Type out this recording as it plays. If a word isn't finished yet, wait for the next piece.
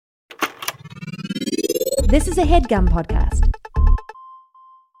This is a HeadGum podcast.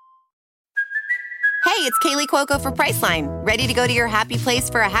 Hey, it's Kaylee Cuoco for Priceline. Ready to go to your happy place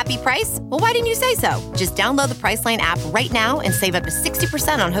for a happy price? Well, why didn't you say so? Just download the Priceline app right now and save up to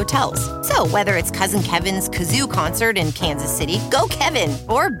 60% on hotels. So whether it's Cousin Kevin's Kazoo Concert in Kansas City, go Kevin,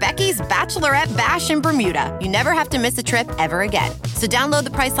 or Becky's Bachelorette Bash in Bermuda, you never have to miss a trip ever again. So download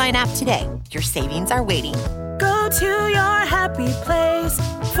the Priceline app today. Your savings are waiting. Go to your happy place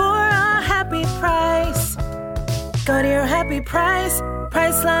for a happy price. Go to your happy price,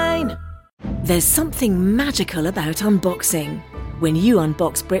 Priceline. There's something magical about unboxing. When you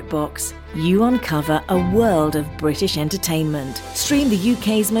unbox BritBox, you uncover a world of British entertainment. Stream the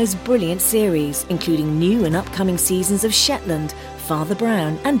UK's most brilliant series, including new and upcoming seasons of Shetland, Father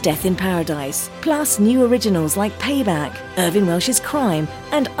Brown and Death in Paradise. Plus new originals like Payback, Irving Welsh's Crime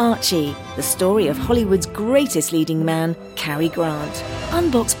and Archie, the story of Hollywood's greatest leading man, Cary Grant.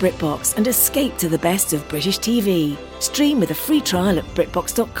 Unbox BritBox and escape to the best of British TV. Stream with a free trial at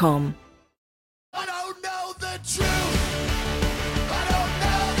BritBox.com. I don't know the truth. I don't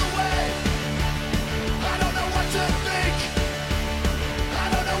know the way. I don't know what to think. I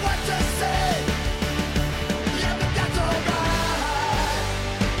don't know what to say. Yeah, but that's alright.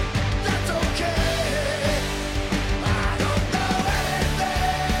 That's okay. I don't know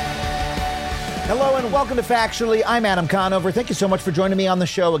anything. Hello and welcome to Factually. I'm Adam Conover. Thank you so much for joining me on the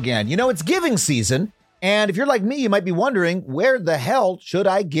show again. You know, it's giving season. And if you're like me, you might be wondering, where the hell should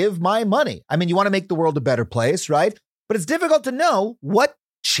I give my money? I mean, you want to make the world a better place, right? But it's difficult to know what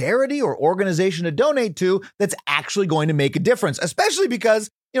charity or organization to donate to that's actually going to make a difference, especially because,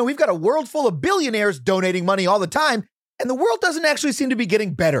 we've got a world full of billionaires donating money all the time, and the world doesn't actually seem to be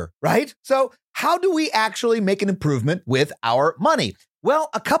getting better, right? So how do we actually make an improvement with our money? Well,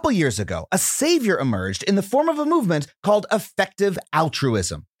 a couple years ago, a savior emerged in the form of a movement called effective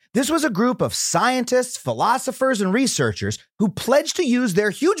altruism. This was a group of scientists, philosophers, and researchers who pledged to use their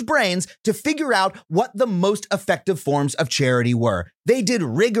huge brains to figure out what the most effective forms of charity were. They did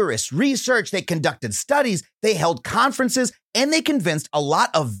rigorous research, they conducted studies, they held conferences, and they convinced a lot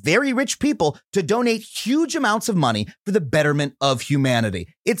of very rich people to donate huge amounts of money for the betterment of humanity.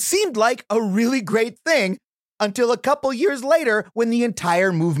 It seemed like a really great thing until a couple years later when the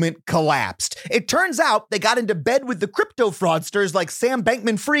entire movement collapsed. It turns out they got into bed with the crypto fraudsters like Sam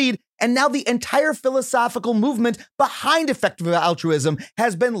Bankman-Fried, and now the entire philosophical movement behind effective altruism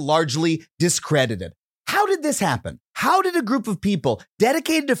has been largely discredited. How did this happen? How did a group of people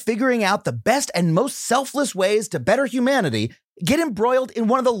dedicated to figuring out the best and most selfless ways to better humanity get embroiled in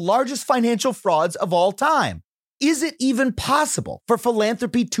one of the largest financial frauds of all time? Is it even possible for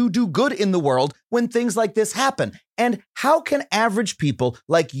philanthropy to do good in the world when things like this happen? And how can average people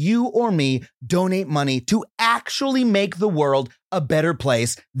like you or me donate money to actually make the world a better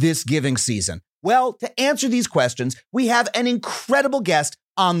place this giving season? Well, to answer these questions, we have an incredible guest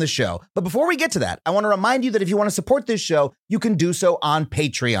on the show. But before we get to that, I want to remind you that if you want to support this show, you can do so on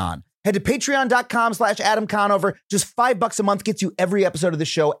Patreon. Head to patreon.com/Adam Conover. Just $5 a month gets you every episode of the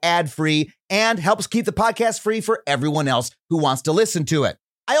show ad-free and helps keep the podcast free for everyone else who wants to listen to it.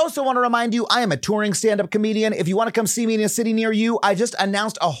 I also want to remind you, I am a touring stand-up comedian. If you want to come see me in a city near you, I just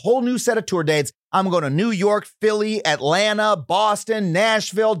announced a whole new set of tour dates. I'm going to New York, Philly, Atlanta, Boston,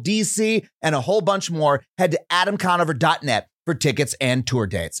 Nashville, DC, and a whole bunch more. Head to adamconover.net for tickets and tour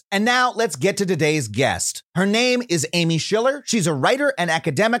dates. And now let's get to today's guest. Her name is Amy Schiller. She's a writer and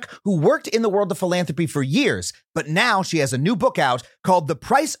academic who worked in the world of philanthropy for years, but now she has a new book out called The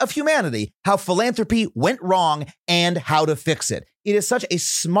Price of Humanity: How Philanthropy Went Wrong and How to Fix It. It is such a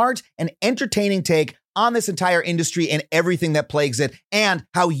smart and entertaining take on this entire industry and everything that plagues it, and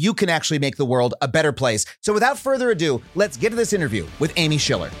how you can actually make the world a better place. So without further ado, let's get to this interview with Amy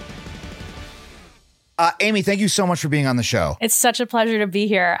Schiller. Amy, thank you so much for being on the show. It's such a pleasure to be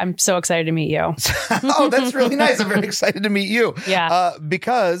here. I'm so excited to meet you. Oh, that's really nice. I'm very excited to meet you. Yeah.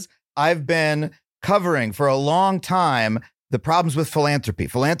 Because I've been covering for a long time the problems with philanthropy.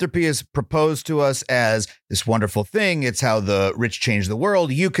 Philanthropy is proposed to us as this wonderful thing. It's how the rich change the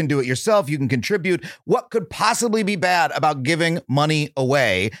world. You can do it yourself. You can contribute. What could possibly be bad about giving money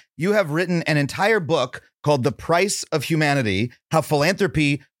away? You have written an entire book called The Price of Humanity: How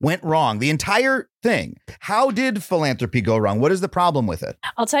Philanthropy Went Wrong. The entire thing. How did philanthropy go wrong? What is the problem with it?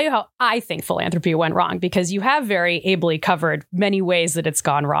 I'll tell you how I think philanthropy went wrong, because you have very ably covered many ways that it's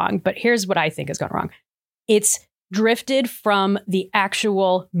gone wrong. But here's what I think has gone wrong. It's drifted from the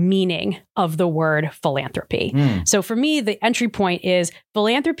actual meaning of the word philanthropy. So for me, the entry point is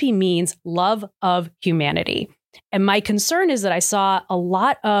philanthropy means love of humanity. And my concern is that I saw a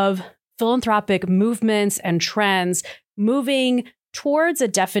lot of philanthropic movements and trends moving towards a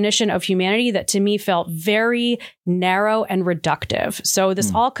definition of humanity that to me felt very narrow and reductive. So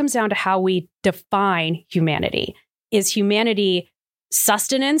this all comes down to how we define humanity. Is humanity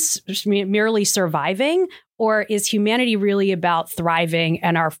sustenance, merely surviving, or is humanity really about thriving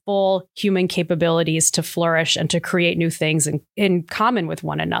and our full human capabilities to flourish and to create new things in common with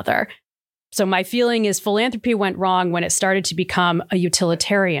one another? So my feeling is philanthropy went wrong when it started to become a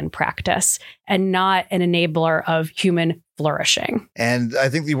utilitarian practice and not an enabler of human flourishing. And I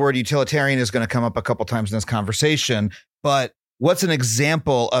think the word utilitarian is going to come up a couple times in this conversation, but what's an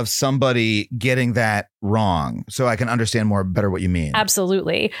example of somebody getting that wrong so I can understand better what you mean?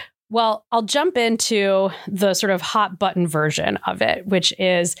 Absolutely. Well, I'll jump into the sort of hot button version of it, which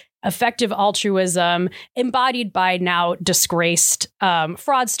is effective altruism embodied by now disgraced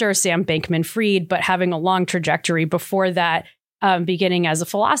fraudster Sam Bankman-Fried, but having a long trajectory before that, beginning as a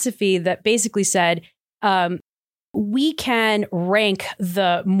philosophy that basically said, we can rank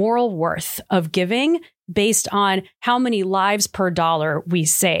the moral worth of giving based on how many lives per dollar we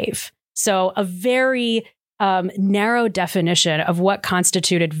save. So a very narrow definition of what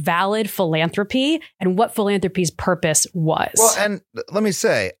constituted valid philanthropy and what philanthropy's purpose was. Well, and let me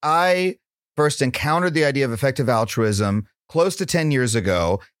say, I first encountered the idea of effective altruism close to 10 years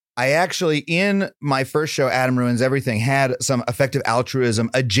ago. I actually, in my first show, Adam Ruins Everything, had some effective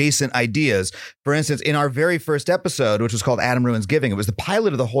altruism adjacent ideas. For instance, in our very first episode, which was called Adam Ruins Giving, it was the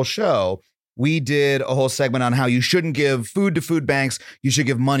pilot of the whole show. We did a whole segment on how you shouldn't give food to food banks. You should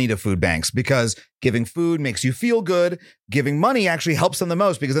give money to food banks because giving food makes you feel good. Giving money actually helps them the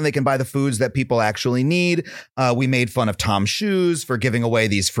most because then they can buy the foods that people actually need. We made fun of Tom's Shoes for giving away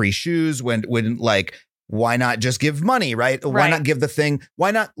these free shoes when like, why not just give money, right? Why not give the thing?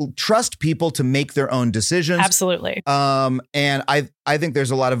 Why not trust people to make their own decisions? Absolutely. And I think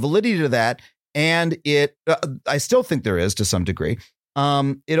there's a lot of validity to that. And I still think there is to some degree.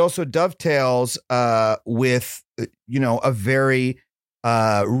 It also dovetails with, a very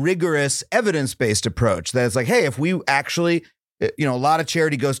rigorous evidence-based approach that it's like, hey, if we actually, a lot of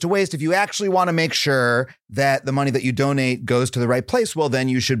charity goes to waste. If you actually want to make sure that the money that you donate goes to the right place, well, then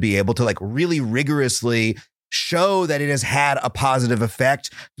you should be able to like really rigorously show that it has had a positive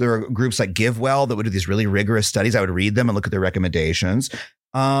effect. There are groups like GiveWell that would do these really rigorous studies. I would read them and look at their recommendations.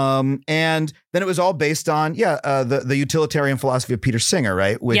 And then it was all based on, the utilitarian philosophy of Peter Singer,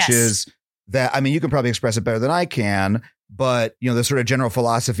 right? Which is that, I mean, you can probably express it better than I can, but, the sort of general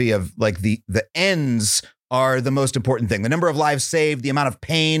philosophy of like the ends are the most important thing. The number of lives saved, the amount of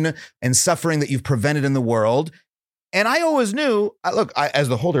pain and suffering that you've prevented in the world. And I always knew, as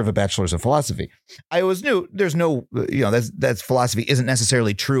the holder of a bachelor's of philosophy, I always knew there's no, that's philosophy isn't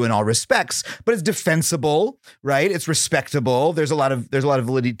necessarily true in all respects, but it's defensible, right? It's respectable. There's a lot of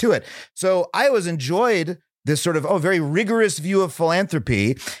validity to it. So I always enjoyed this sort of, very rigorous view of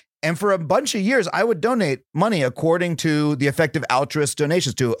philanthropy. And for a bunch of years, I would donate money according to the effective altruist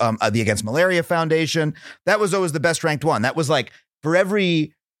donations to the Against Malaria Foundation. That was always the best ranked one. That was like for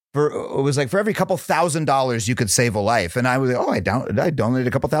every couple $1,000 you could save a life. And I was like, I donated a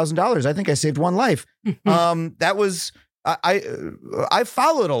couple $1,000. I think I saved one life. That was, I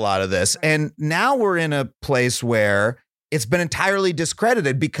followed a lot of this. And now we're in a place where it's been entirely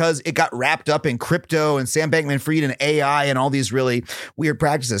discredited because it got wrapped up in crypto and Sam Bankman-Fried and AI and all these really weird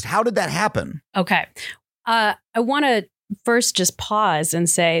practices. How did that happen? Okay. I want to first just pause and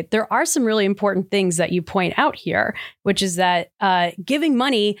say there are some really important things that you point out here, which is that giving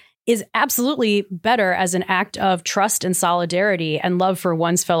money is absolutely better as an act of trust and solidarity and love for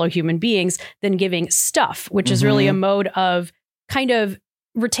one's fellow human beings than giving stuff, which is really a mode of kind of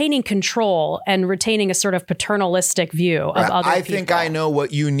retaining control and retaining a sort of paternalistic view of other people. I think I know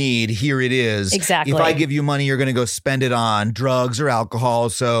what you need. Here it is. Exactly. If I give you money, you're going to go spend it on drugs or alcohol.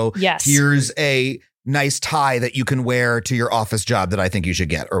 So here's a nice tie that you can wear to your office job that I think you should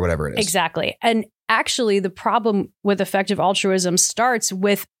get or whatever it is. Exactly. And actually, the problem with effective altruism starts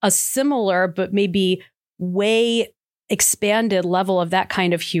with a similar but maybe way expanded level of that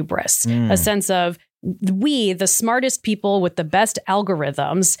kind of hubris, a sense of we, the smartest people with the best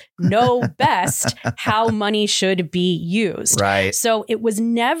algorithms, know best how money should be used. Right. So it was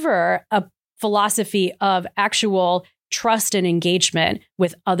never a philosophy of actual trust and engagement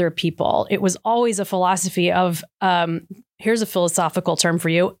with other people. It was always a philosophy of, here's a philosophical term for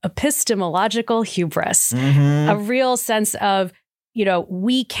you, epistemological hubris, a real sense of,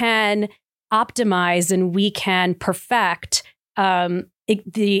 we can optimize and we can perfect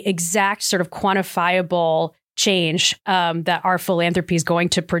the exact sort of quantifiable change that our philanthropy is going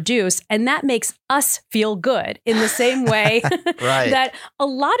to produce. And that makes us feel good in the same way that a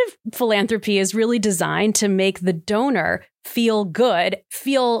lot of philanthropy is really designed to make the donor feel good,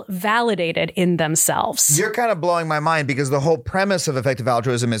 feel validated in themselves. You're kind of blowing my mind because the whole premise of effective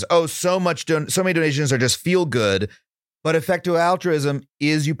altruism is, so many donations are just feel good. But effective altruism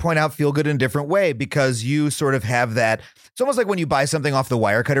is, you point out, feel good in a different way because you sort of have that. It's almost like when you buy something off the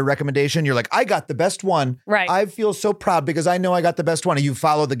Wirecutter recommendation, you're like, I got the best one. Right. I feel so proud because I know I got the best one. And you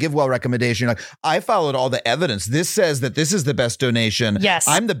follow the GiveWell recommendation. You're like, I followed all the evidence. This says that this is the best donation. Yes.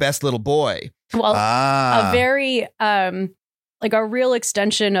 I'm the best little boy. Well, a very, like a real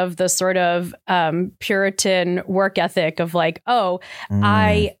extension of the sort of Puritan work ethic of like,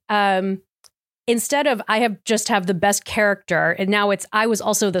 instead of I have the best character, and now it's I was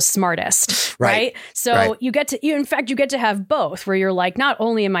also the smartest, right? So you get to have both, where you're like, not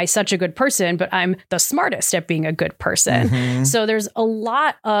only am I such a good person, but I'm the smartest at being a good person. Mm-hmm. So there's a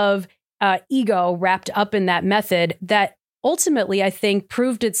lot of ego wrapped up in that method that ultimately I think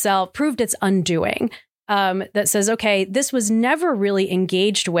proved its undoing. That says, okay, this was never really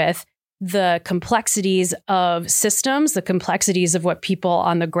engaged with the complexities of systems, the complexities of what people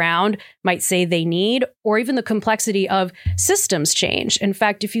on the ground might say they need, or even the complexity of systems change. In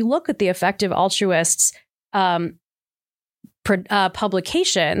fact, if you look at the effective altruists'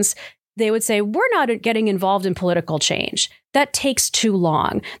 publications, they would say, we're not getting involved in political change. That takes too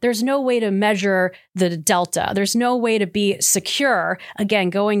long. There's no way to measure the delta. There's no way to be secure. Again,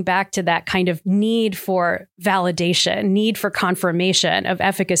 going back to that kind of need for validation, need for confirmation of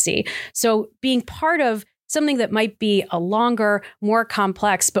efficacy. So being part of something that might be a longer, more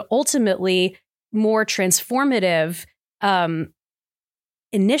complex, but ultimately more transformative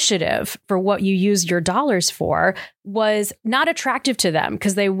initiative for what you use your dollars for was not attractive to them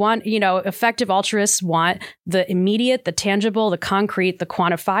because they want, effective altruists want the immediate, the tangible, the concrete, the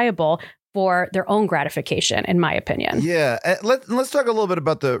quantifiable for their own gratification, in my opinion. Yeah. Let's talk a little bit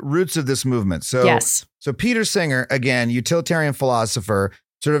about the roots of this movement. So, yes. So Peter Singer, again, utilitarian philosopher,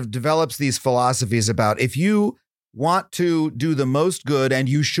 sort of develops these philosophies about if you want to do the most good, and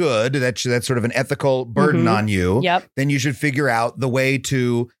you should, that's sort of an ethical burden on you, Yep. then you should figure out the way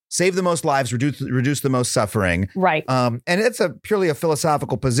to save the most lives, reduce the most suffering. Right. And it's purely a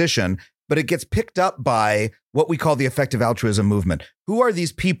philosophical position, but it gets picked up by what we call the effective altruism movement. Who are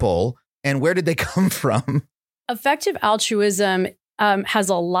these people and where did they come from? Effective altruism has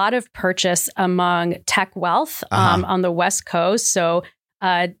a lot of purchase among tech wealth on the West Coast. So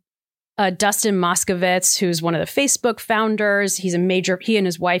Dustin Moskovitz, who's one of the Facebook founders, he and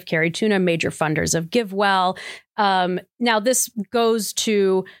his wife, Carrie Tuna, major funders of GiveWell. Now, this goes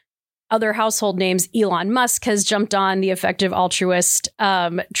to other household names. Elon Musk has jumped on the effective altruist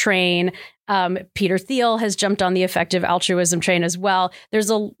train. Peter Thiel has jumped on the effective altruism train as well.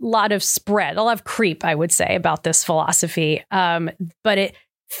 There's a lot of spread, a lot of creep, I would say, about this philosophy. But it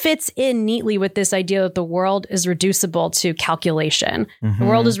fits in neatly with this idea that the world is reducible to calculation. The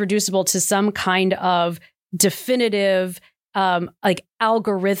world is reducible to some kind of definitive, like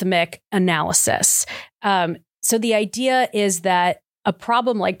algorithmic analysis. So the idea is that a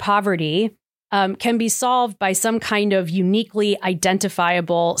problem like poverty can be solved by some kind of uniquely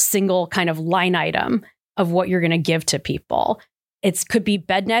identifiable single kind of line item of what you're going to give to people. It could be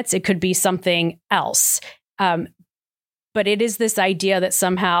bed nets. It could be something else. But it is this idea that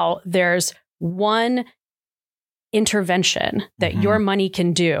somehow there's one intervention that your money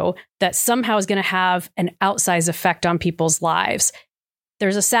can do that somehow is going to have an outsized effect on people's lives.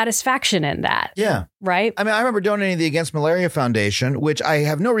 There's a satisfaction in that. Yeah. Right? I mean, I remember donating the Against Malaria Foundation, which I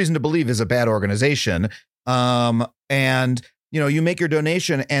have no reason to believe is a bad organization. And you make your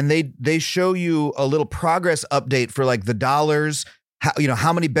donation and they show you a little progress update for like the dollars,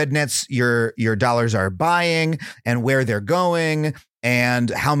 how many bed nets your dollars are buying and where they're going and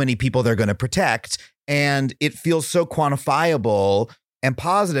how many people they're going to protect. And it feels so quantifiable and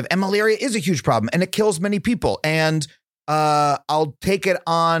positive. And malaria is a huge problem and it kills many people. And I'll take it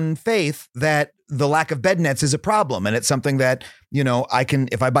on faith that the lack of bed nets is a problem. And it's something that, I can,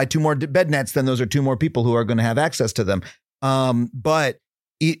 if I buy 2 more bed nets, then those are 2 more people who are going to have access to them. But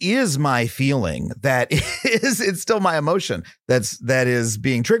it is my feeling that it's still my emotion that is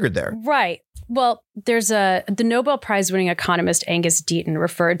being triggered there. Right. Well, there's the Nobel Prize winning economist Angus Deaton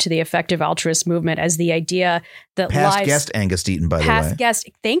referred to the effective altruist movement as the idea that past guest Angus Deaton, by the way. Past guest.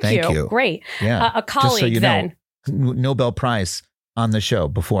 Thank you. Great. Yeah. A colleague then. Nobel Prize on the show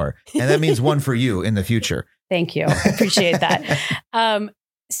before. And that means one for you in the future. Thank you. I appreciate that.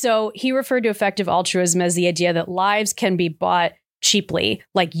 So he referred to effective altruism as the idea that lives can be bought cheaply,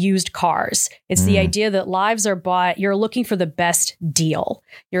 like used cars. It's the idea that lives are bought. You're looking for the best deal.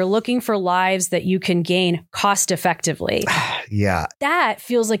 You're looking for lives that you can gain cost effectively. Yeah. That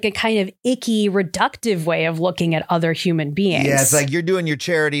feels like a kind of icky, reductive way of looking at other human beings. Yeah, it's like you're doing your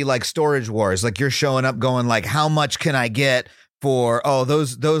charity like Storage Wars. Like you're showing up going like, how much can I get for,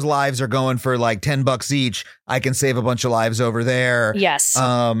 those lives are going for like $10 each. I can save a bunch of lives over there. Yes.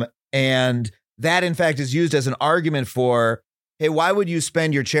 And that in fact is used as an argument for, hey, why would you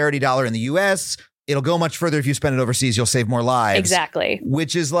spend your charity dollar in the US? It'll go much further if you spend it overseas. You'll save more lives. Exactly.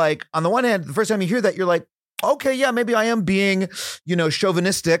 Which is like, on the one hand, the first time you hear that, you're like, okay, yeah, maybe I am being,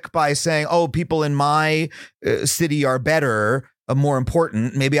 chauvinistic by saying, oh, people in my city are better, more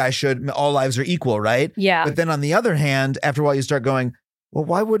important. Maybe I should, all lives are equal, right? Yeah. But then on the other hand, after a while, you start going, well,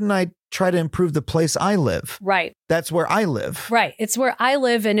 why wouldn't I try to improve the place I live? Right. That's where I live. Right. It's where I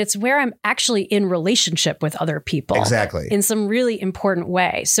live, and it's where I'm actually in relationship with other people. Exactly. In some really important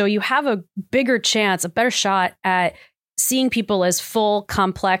way. So you have a bigger chance, a better shot at seeing people as full,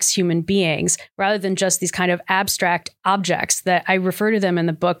 complex human beings rather than just these kind of abstract objects that I refer to them in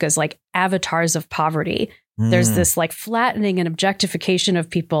the book as like avatars of poverty. There's this like flattening and objectification of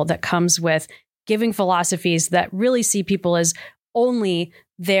people that comes with giving philosophies that really see people as only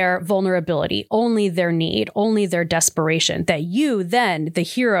their vulnerability, only their need, only their desperation, that you then, the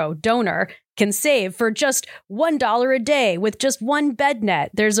hero donor, can save for just $1 a day with just one bed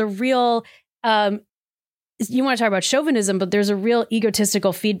net. There's a real, you want to talk about chauvinism, but there's a real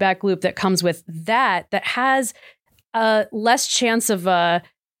egotistical feedback loop that comes with that has a less chance of a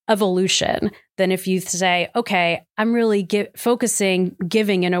evolution than if you say, okay, I'm really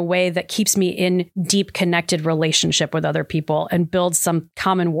giving in a way that keeps me in deep connected relationship with other people and builds some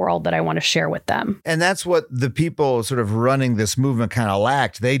common world that I want to share with them. And that's what the people sort of running this movement kind of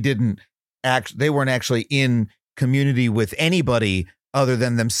lacked. They weren't actually in community with anybody other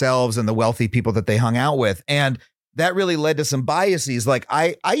than themselves and the wealthy people that they hung out with. And that really led to some biases. Like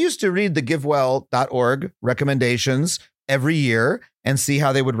I used to read the givewell.org recommendations every year and see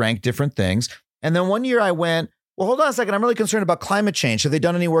how they would rank different things. And then one year I went, well, hold on a second. I'm really concerned about climate change. Have they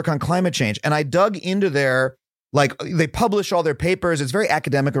done any work on climate change? And I dug into they publish all their papers. It's very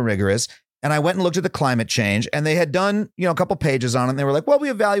academic and rigorous. And I went and looked at the climate change, and they had done, a couple pages on it. And they were like, well,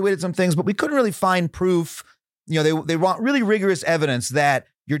 we evaluated some things, but we couldn't really find proof. They want really rigorous evidence that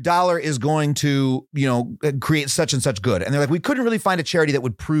your dollar is going to, create such and such good. And they're like, we couldn't really find a charity that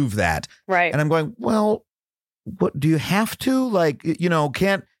would prove that. Right. And I'm going, well, what do you have to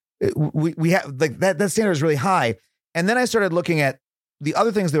can't we have like that standard is really high. And then I started looking at the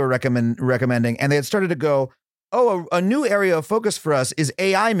other things they were recommending, and they had started to go, oh, a new area of focus for us is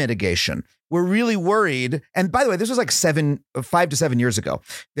AI mitigation. We're really worried. And by the way, this was like 5 to 7 years ago.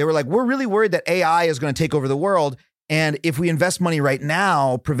 They were like, we're really worried that AI is going to take over the world. And if we invest money right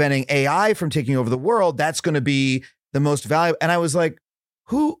now preventing AI from taking over the world, that's going to be the most valuable. And I was like,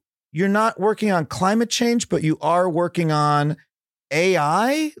 you're not working on climate change, but you are working on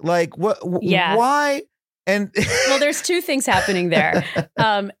AI? Like what? Yeah. Why? And well, there's two things happening there.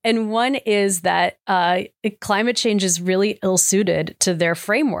 And one is that climate change is really ill-suited to their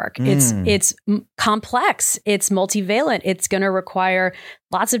framework. It's complex. It's multivalent. It's going to require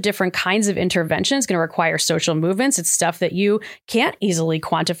lots of different kinds of intervention. It's going to require social movements. It's stuff that you can't easily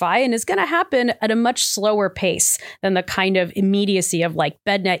quantify, and it's going to happen at a much slower pace than the kind of immediacy of like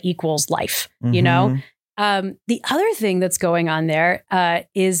bednet equals life, The other thing that's going on there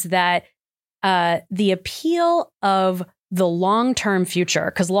is that the appeal of the long-term future,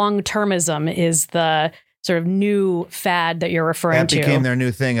 because long-termism is the sort of new fad that you're referring to. That became their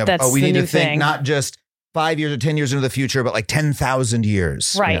new thing of, we need to think not just 5 years or 10 years into the future, but like 10,000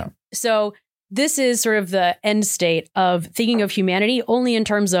 years. Right. Yeah. So this is sort of the end state of thinking of humanity only in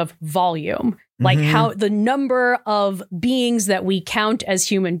terms of volume. Like how the number of beings that we count as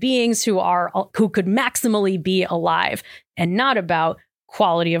human beings who could maximally be alive, and not about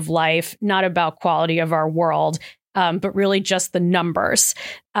quality of life, not about quality of our world, but really just the numbers.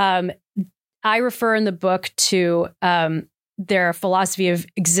 I refer in the book to their philosophy of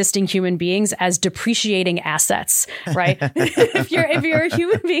existing human beings as depreciating assets, right? if you're a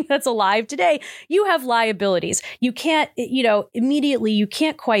human being that's alive today, you have liabilities. You can't, immediately you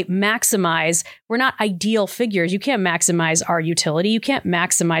can't quite maximize. We're not ideal figures. You can't maximize our utility. You can't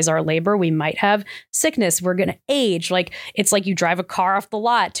maximize our labor. We might have sickness. We're going to age. Like it's like you drive a car off the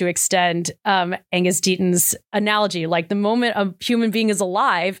lot, to extend Angus Deaton's analogy. Like the moment a human being is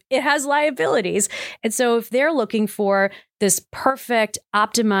alive, it has liabilities. And so if they're looking for this perfect,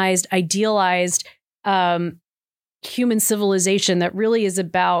 optimized, idealized human civilization that really is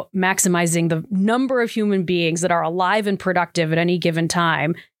about maximizing the number of human beings that are alive and productive at any given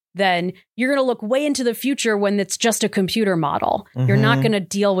time, then you're going to look way into the future when it's just a computer model. You're not going to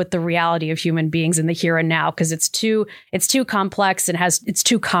deal with the reality of human beings in the here and now because it's too complex and it's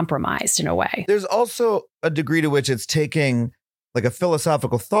too compromised in a way. There's also a degree to which it's taking like a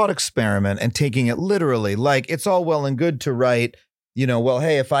philosophical thought experiment and taking it literally. Like, it's all well and good to write, well,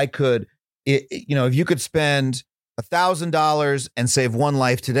 hey, if I could, if you could spend $1,000 and save one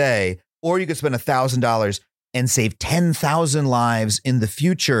life today, or you could spend $1,000 and save 10,000 lives in the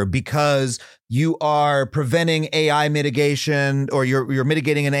future because you are preventing AI mitigation, or you're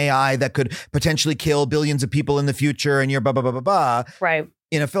mitigating an AI that could potentially kill billions of people in the future, and you're blah, blah, blah, blah, blah. Right.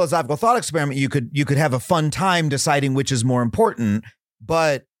 In a philosophical thought experiment, you could have a fun time deciding which is more important.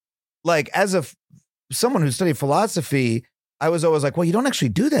 But like, as someone who studied philosophy, I was always like, well, you don't actually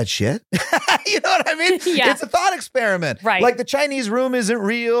do that shit. You know what I mean? Yeah. It's a thought experiment. Right. Like, the Chinese room isn't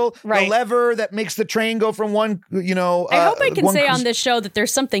real. Right. The lever that makes the train go from one, I hope I can say on this show that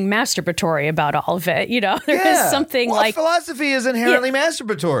there's something masturbatory about all of it. There is something like philosophy is inherently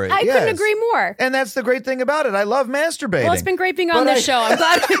masturbatory. I couldn't agree more. And that's the great thing about it. I love masturbating. Well, it's been great being on this show. I'm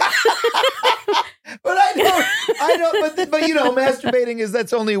glad. But I don't, but masturbating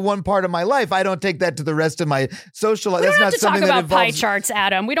that's only one part of my life. I don't take that to the rest of my social life. We That's don't not have to something talk that about pie involves charts,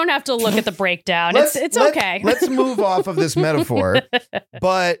 Adam. We don't have to look at the breakdown. It's okay. Let's move off of this metaphor.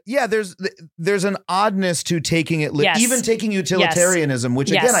 But yeah, there's an oddness to taking it, even taking utilitarianism,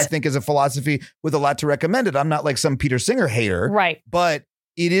 which again, I think is a philosophy with a lot to recommend it. I'm not like some Peter Singer hater. Right. But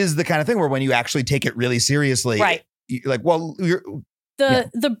it is the kind of thing where when you actually take it really seriously, right.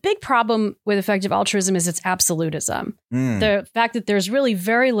 The big problem with effective altruism is its absolutism. The fact that there's really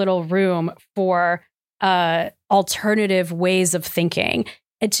very little room for alternative ways of thinking.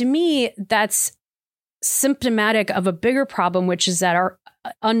 And to me, that's symptomatic of a bigger problem, which is that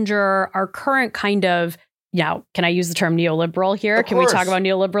under our current kind of, can I use the term neoliberal here? Can we talk about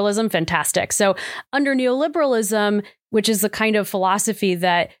neoliberalism? Fantastic. So under neoliberalism, which is the kind of philosophy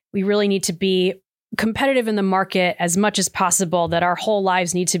that we really need to be competitive in the market as much as possible, that our whole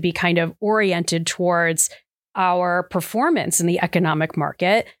lives need to be kind of oriented towards our performance in the economic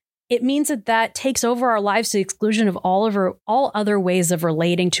market, it means that takes over our lives to the exclusion of all other ways of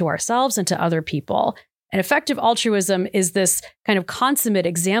relating to ourselves and to other people. And effective altruism is this kind of consummate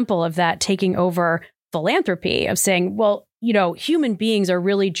example of that taking over philanthropy, of saying, well, human beings are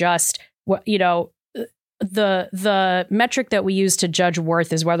really just, the metric that we use to judge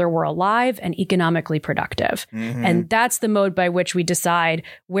worth is whether we're alive and economically productive. Mm-hmm. And that's the mode by which we decide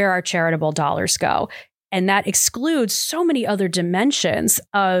where our charitable dollars go. And that excludes so many other dimensions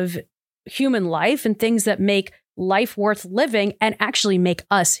of human life and things that make life worth living and actually make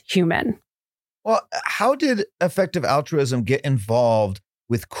us human. Well, how did effective altruism get involved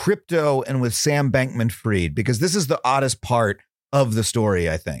with crypto and with Sam Bankman-Fried? Because this is the oddest part of the story,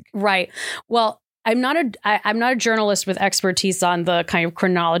 I think. Right. Well, I'm not a journalist with expertise on the kind of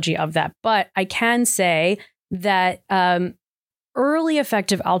chronology of that, but I can say that early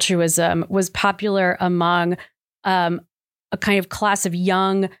effective altruism was popular among a kind of class of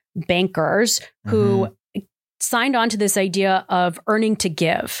young bankers who signed on to this idea of earning to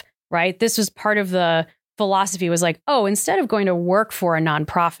give, right? This was part of the philosophy, was like, oh, instead of going to work for a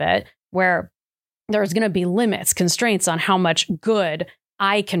nonprofit where there's going to be limits, constraints on how much good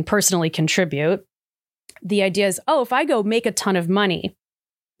I can personally contribute, the idea is, oh, if I go make a ton of money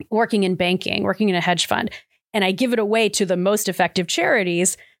working in banking, working in a hedge fund, and I give it away to the most effective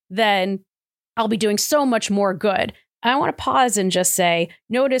charities, then I'll be doing so much more good. I want to pause and just say,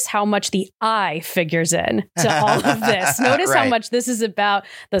 notice how much the I figures in to all of this. Notice how much this is about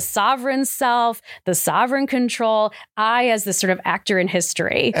the sovereign self, the sovereign control, I as the sort of actor in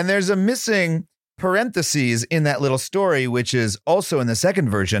history. And there's a missing parentheses in that little story, which is also in the second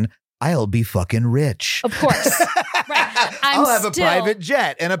version, I'll be fucking rich. Of course. Right. I'll have a private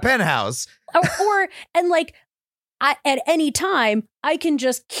jet and a penthouse. At any time, I can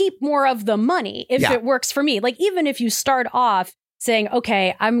just keep more of the money if it works for me. Like, even if you start off saying,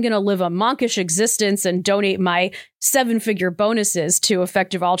 okay, I'm going to live a monkish existence and donate my 7-figure bonuses to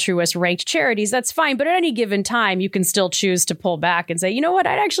effective altruist ranked charities, that's fine. But at any given time, you can still choose to pull back and say, you know what,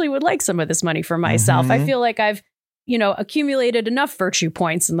 I actually would like some of this money for myself. I feel like I've accumulated enough virtue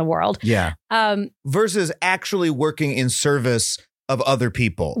points in the world. Yeah. Versus actually working in service of other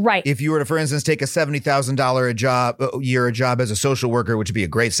people. Right. If you were to, for instance, take a $70,000 a year job as a social worker, which would be a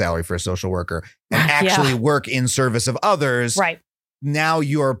great salary for a social worker, and actually work in service of others. Right. now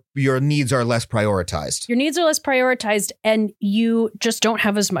your needs are less prioritized. Your needs are less prioritized, and you just don't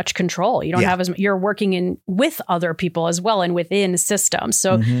have as much control. You don't have you're working with other people as well and within systems.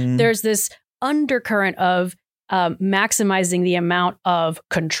 So there's this undercurrent of maximizing the amount of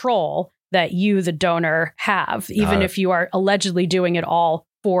control that you, the donor, have, even if you are allegedly doing it all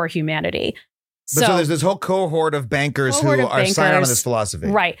for humanity. But so there's this whole cohort of bankers who are signed on to this philosophy.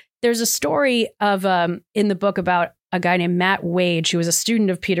 Right. There's a story of in the book about a guy named Matt Wage, who was a student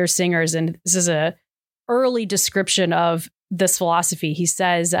of Peter Singer's. And this is a early description of this philosophy. He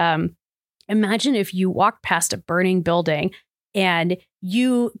says, imagine if you walked past a burning building and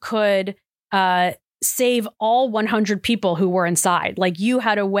you could save all 100 people who were inside. Like you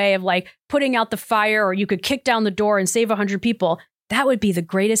had a way of like putting out the fire, or you could kick down the door and save 100 people. That would be the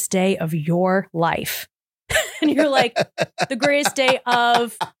greatest day of your life. And you're like, the greatest day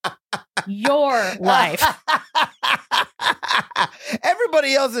of your life.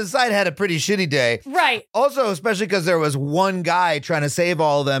 Everybody else inside had a pretty shitty day. Right. Also, especially because there was one guy trying to save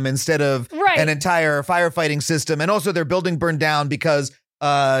all of them instead of an entire firefighting system. And also their building burned down because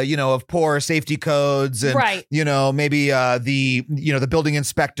of poor safety codes and, maybe the building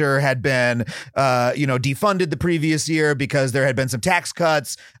inspector had been, defunded the previous year because there had been some tax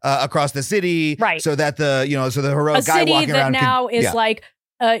cuts across the city. Right. So that the heroic guy walking around. A city that now is like,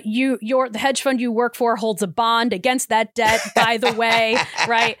 the hedge fund you work for holds a bond against that debt, by the way.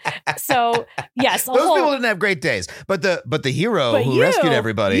 Right. So yes, those people didn't have great days, but the hero who rescued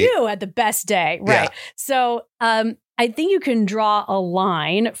everybody, you had the best day. Right. Yeah. So, I think you can draw a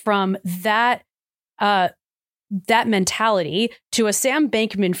line from that mentality to a Sam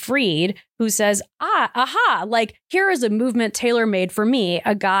Bankman-Fried who says, like here is a movement tailor-made for me,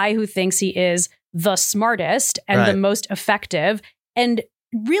 a guy who thinks he is the smartest and the most effective and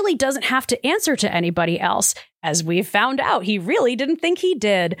really doesn't have to answer to anybody else. As we found out, he really didn't think he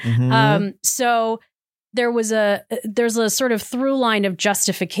did. So there's a sort of through line of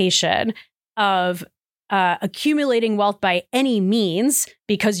justification of accumulating wealth by any means,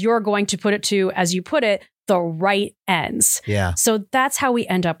 because you're going to put it to, as you put it, the right ends. Yeah. So that's how we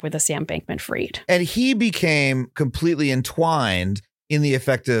end up with a Sam Bankman-Fried. And he became completely entwined in the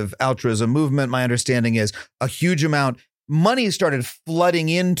effective altruism movement. My understanding is a huge amount money started flooding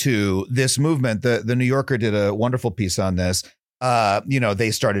into this movement. The New Yorker did a wonderful piece on this.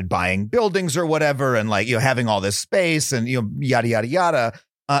 They started buying buildings or whatever and having all this space and, yada, yada, yada.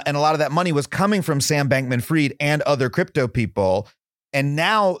 And a lot of that money was coming from Sam Bankman-Fried and other crypto people. And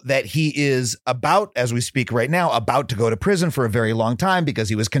now that he is as we speak right now, about to go to prison for a very long time because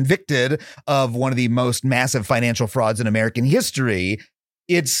he was convicted of one of the most massive financial frauds in American history,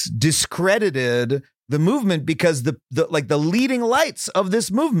 it's discredited the movement because the leading lights of this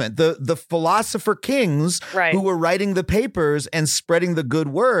movement, the philosopher kings who were writing the papers and spreading the good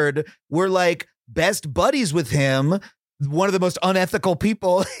word were like best buddies with him. One of the most unethical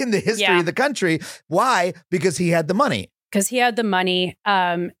people in the history of the country. Why? Because he had the money. Because he had the money.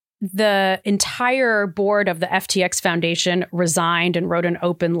 The entire board of the FTX Foundation resigned and wrote an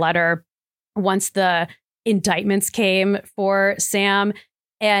open letter once the indictments came for Sam.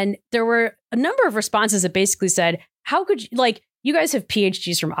 And there were a number of responses that basically said, how could you guys have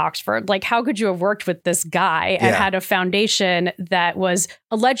PhDs from Oxford. How could you have worked with this guy and had a foundation that was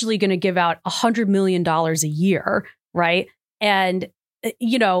allegedly going to give out $100 million a year? Right. And,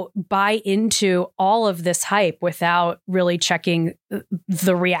 buy into all of this hype without really checking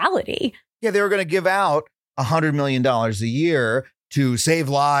the reality. Yeah, they were going to give out $100 million a year to save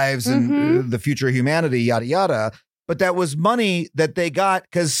lives and the future of humanity, yada, yada. But that was money that they got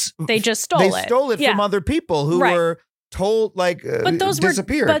because they just stole it. They stole it from other people who were told but those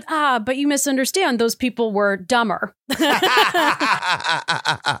disappeared. But you misunderstand. Those people were dumber.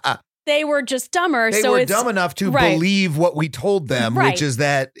 They were just dumber. They were dumb enough to believe what we told them, which is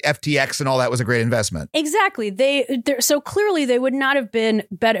that FTX and all that was a great investment. Exactly. So clearly they would not have been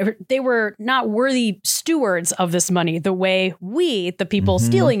better. They were not worthy stewards of this money the way we, the people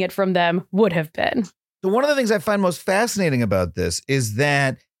stealing it from them, would have been. So one of the things I find most fascinating about this is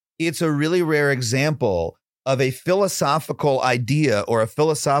that it's a really rare example of a philosophical idea or a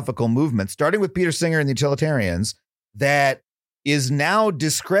philosophical movement, starting with Peter Singer and the utilitarians, that is now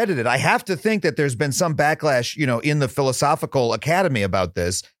discredited. I have to think that there's been some backlash, in the philosophical academy about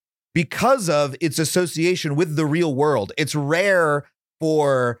this because of its association with the real world. It's rare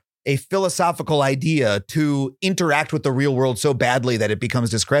for a philosophical idea to interact with the real world so badly that it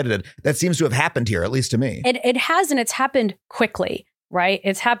becomes discredited. That seems to have happened here, at least to me. It has, and it's happened quickly, right?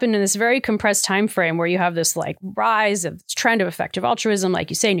 It's happened in this very compressed time frame where you have this rise of this trend of effective altruism,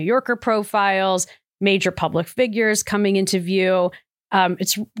 like you say, New Yorker profiles, major public figures coming into view.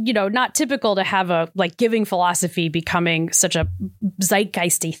 it's, not typical to have a like giving philosophy becoming such a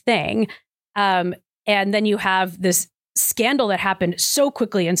zeitgeisty thing. And then you have this scandal that happened so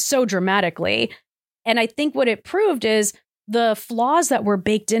quickly and so dramatically. And I think what it proved is the flaws that were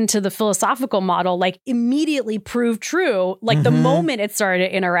baked into the philosophical model, like immediately proved true, like the moment it started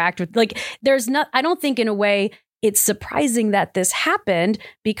to interact with, like, I don't think in a way it's surprising that this happened,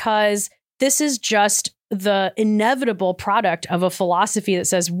 because this is just the inevitable product of a philosophy that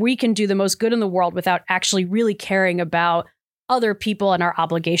says we can do the most good in the world without actually really caring about other people and our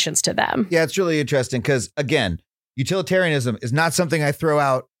obligations to them. Yeah, it's really interesting because, again, utilitarianism is not something I throw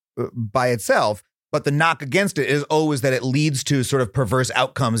out by itself. But the knock against it is always that it leads to sort of perverse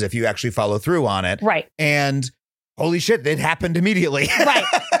outcomes if you actually follow through on it. Right. And holy shit, it happened immediately. Right.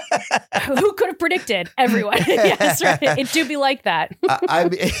 Who could have predicted? Everyone. Yes, right. It do be like that.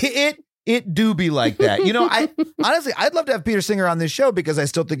 It do be like that. I honestly, I'd love to have Peter Singer on this show because I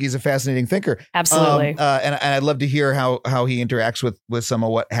still think he's a fascinating thinker. Absolutely. And I'd love to hear how he interacts with some of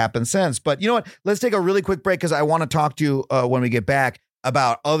what happened since. But you know what? Let's take a really quick break because I want to talk to you when we get back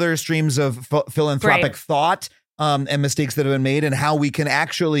about other streams of philanthropic thought and mistakes that have been made and how we can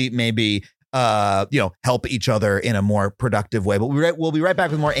actually maybe, help each other in a more productive way. But we'll be right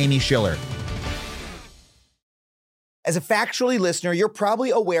back with more Amy Schiller. As a Factually listener, you're probably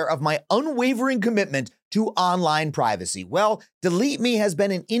aware of my unwavering commitment to online privacy. Well, Delete Me has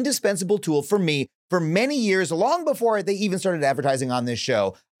been an indispensable tool for me for many years, long before they even started advertising on this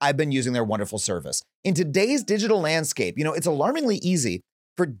show. I've been using their wonderful service. In today's digital landscape, it's alarmingly easy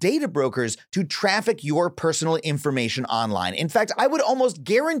for data brokers to traffic your personal information online. In fact, I would almost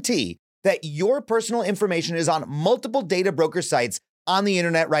guarantee that your personal information is on multiple data broker sites on the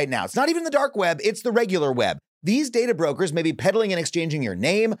internet right now. It's not even the dark web, it's the regular web. These data brokers may be peddling and exchanging your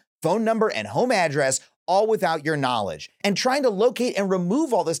name, phone number, and home address, all without your knowledge. And trying to locate and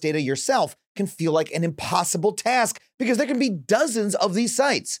remove all this data yourself can feel like an impossible task because there can be dozens of these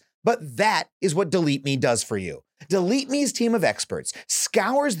sites. But that is what Delete Me does for you. Delete Me's team of experts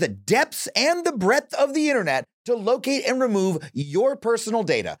scours the depths and the breadth of the internet to locate and remove your personal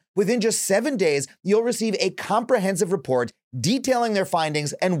data. Within just 7 days, you'll receive a comprehensive report detailing their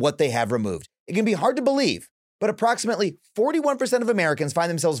findings and what they have removed. It can be hard to believe, but approximately 41% of Americans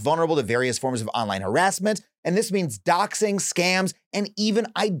find themselves vulnerable to various forms of online harassment, and this means doxing, scams, and even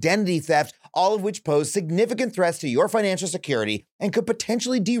identity theft, all of which pose significant threats to your financial security and could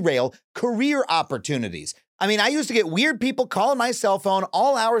potentially derail career opportunities. I mean, I used to get weird people calling my cell phone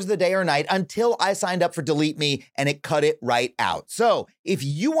all hours of the day or night until I signed up for Delete Me, and it cut it right out. So if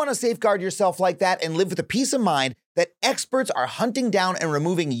you want to safeguard yourself like that and live with the peace of mind that experts are hunting down and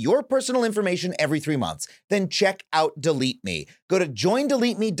removing your personal information every 3 months, then check out Delete Me. Go to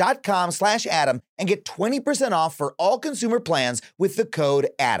joindeleteme.com/Adam and get 20% off for all consumer plans with the code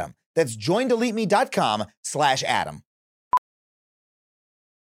Adam. That's joindeleteme.com/Adam.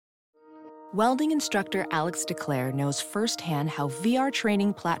 Welding instructor Alex DeClaire knows firsthand how VR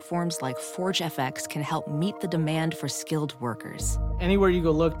training platforms like ForgeFX can help meet the demand for skilled workers. Anywhere you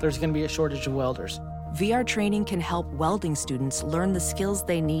go look, there's going to be a shortage of welders. VR training can help welding students learn the skills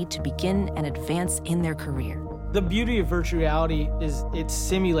they need to begin and advance in their career. The beauty of virtual reality is it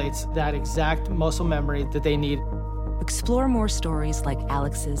simulates that exact muscle memory that they need. Explore more stories like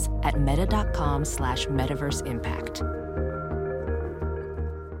Alex's at meta.com/metaverseimpact.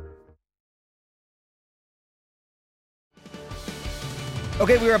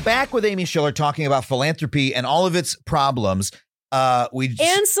 Okay, we are back with Amy Schiller talking about philanthropy and all of its problems. And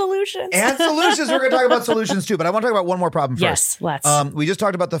solutions. And solutions. We're going to talk about solutions too, but I want to talk about one more problem first. Yes, let's. We just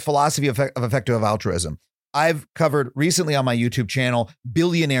talked about the philosophy of effective altruism. I've covered recently on my YouTube channel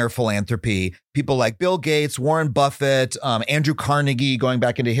billionaire philanthropy, people like Bill Gates, Warren Buffett, Andrew Carnegie, going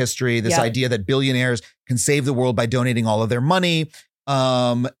back into history, this idea that billionaires can save the world by donating all of their money.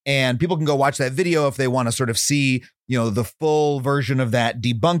 And people can go watch that video if they want to sort of see, the full version of that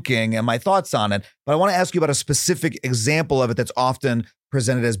debunking and my thoughts on it. But I want to ask you about a specific example of it that's often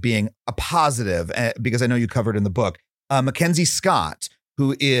presented as being a positive, because I know you covered in the book. Mackenzie Scott,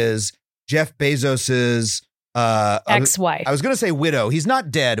 who is Jeff Bezos's ex-wife. I was going to say widow. He's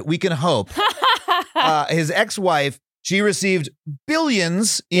not dead. We can hope. His ex-wife, she received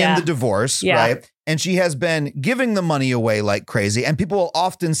billions in the divorce, right? And she has been giving the money away like crazy. And people will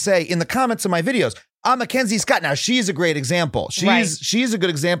often say in the comments of my videos, Mackenzie Scott. Now, she's a great example. She's a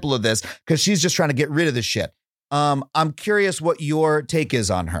good example of this because she's just trying to get rid of the shit. I'm curious what your take is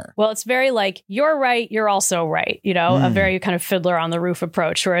on her. Well, it's very like, you're right, you're also right. A very kind of Fiddler on the Roof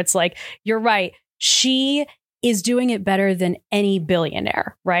approach where it's like, you're right. She is doing it better than any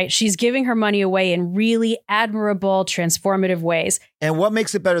billionaire, right? She's giving her money away in really admirable, transformative ways. And what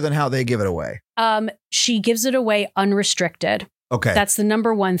makes it better than how they give it away? She gives it away unrestricted. Okay. That's the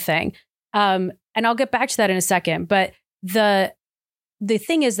number one thing. And I'll get back to that in a second. But the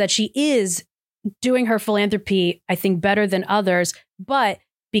thing is that she is doing her philanthropy, I think, better than others. But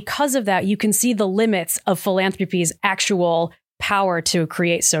because of that, you can see the limits of philanthropy's actual power to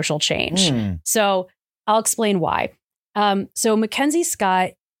create social change. So I'll explain why. So Mackenzie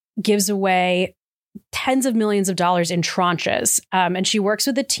Scott gives away tens of millions of dollars in tranches. And she works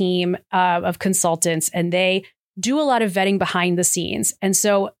with a team of consultants, and they do a lot of vetting behind the scenes. And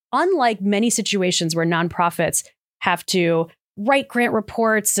so unlike many situations where nonprofits have to write grant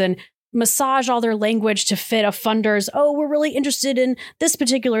reports and massage all their language to fit a funder's, oh, we're really interested in this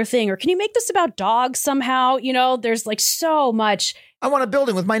particular thing, or can you make this about dogs somehow? You know, there's like so much. I want a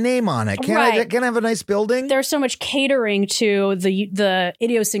building with my name on it. Can I have a nice building? There's so much catering to the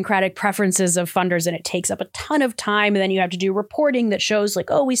idiosyncratic preferences of funders, and it takes up a ton of time. And then you have to do reporting that shows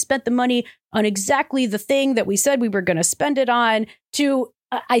like, oh, we spent the money on exactly the thing that we said we were going to spend it on, to,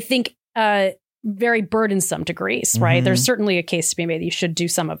 I think, very burdensome degrees, right? There's certainly a case to be made that you should do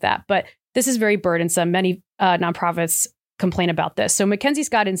some of that, but this is very burdensome. Many nonprofits complain about this. So Mackenzie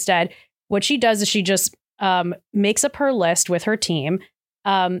Scott, instead, what she does is she just makes up her list with her team.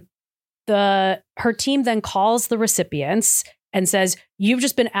 Her team then calls the recipients and says, you've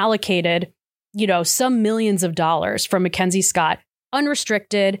just been allocated, some millions of dollars from Mackenzie Scott,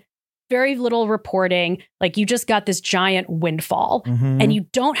 unrestricted, very little reporting. Like, you just got this giant windfall, and you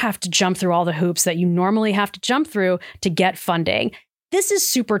don't have to jump through all the hoops that you normally have to jump through to get funding. This is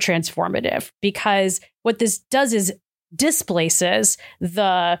super transformative, because what this does is displaces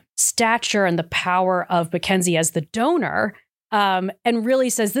the stature and the power of Mackenzie as the donor, and really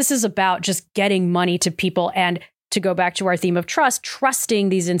says this is about just getting money to people, and, to go back to our theme of trust, trusting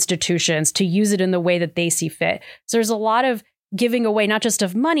these institutions to use it in the way that they see fit. So there's a lot of giving away, not just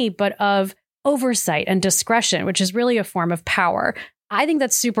of money, but of oversight and discretion, which is really a form of power. I think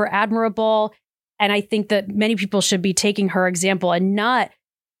that's super admirable. And I think that many people should be taking her example and not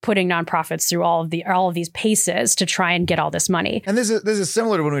putting nonprofits through all of these paces to try and get all this money. And this is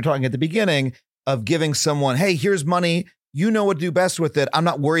similar to when we were talking at the beginning of giving someone, hey, here's money. You know what to do best with it. I'm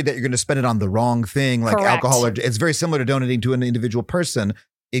not worried that you're going to spend it on the wrong thing, like Correct. alcohol. It's very similar to donating to an individual person.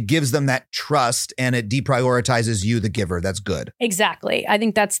 It gives them that trust, and it deprioritizes you, the giver. That's good. Exactly. I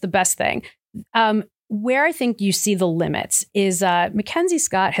think that's the best thing. Where I think you see the limits is Mackenzie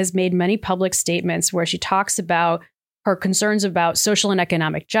Scott has made many public statements where she talks about her concerns about social and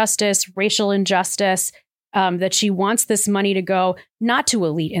economic justice, racial injustice, that she wants this money to go not to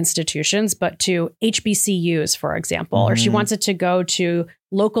elite institutions, but to HBCUs, for example, or she wants it to go to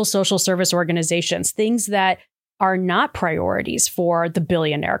local social service organizations, things that are not priorities for the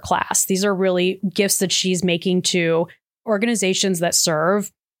billionaire class. These are really gifts that she's making to organizations that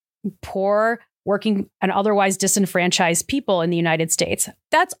serve poor, working, and otherwise disenfranchised people in the United States.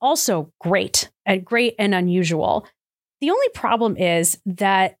 That's also great and unusual. The only problem is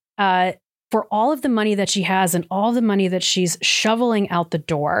that for all of the money that she has and all the money that she's shoveling out the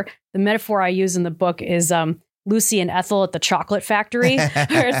door, the metaphor I use in the book is Lucy and Ethel at the chocolate factory,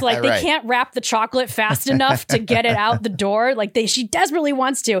 where it's like they can't wrap the chocolate fast enough to get it out the door. Like she desperately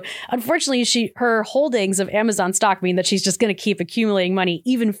wants to. Unfortunately, her holdings of Amazon stock mean that she's just going to keep accumulating money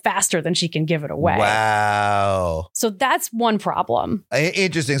even faster than she can give it away. Wow. So that's one problem.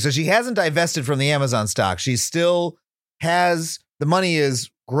 Interesting. So she hasn't divested from the Amazon stock. She still has, the money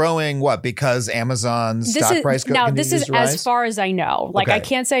is growing, what, because Amazon's stock price now continues this is to rise? as far as I know. Like, Okay. I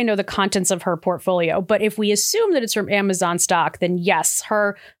can't say I know the contents of her portfolio, but if we assume that it's from Amazon stock, then yes,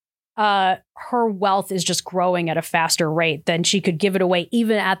 her wealth is just growing at a faster rate than she could give it away,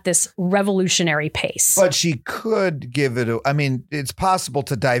 even at this revolutionary pace. But she could give it, it's possible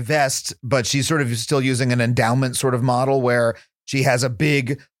to divest, but she's sort of still using an endowment sort of model where she has a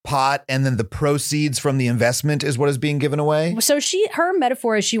big pot and then the proceeds from the investment is what is being given away. So her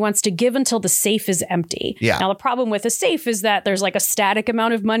metaphor is she wants to give until the safe is empty. Yeah. Now, the problem with a safe is that there's like a static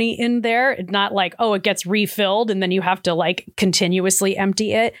amount of money in there. It's not like, oh, it gets refilled and then you have to like continuously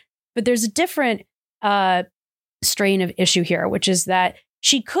empty it. But there's a different strain of issue here, which is that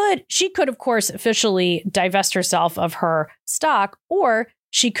she could, of course, officially divest herself of her stock, or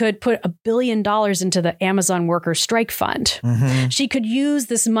she could put $1 billion into the Amazon worker strike fund. She could use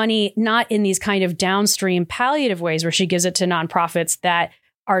this money not in these kind of downstream palliative ways where she gives it to nonprofits that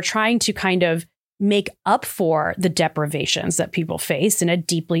are trying to kind of make up for the deprivations that people face in a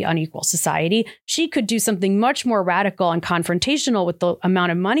deeply unequal society. She could do something much more radical and confrontational with the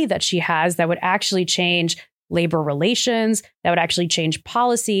amount of money that she has that would actually change labor relations, that would actually change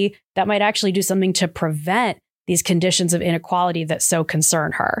policy, that might actually do something to prevent these conditions of inequality that so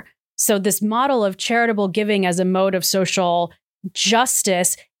concern her. So this model of charitable giving as a mode of social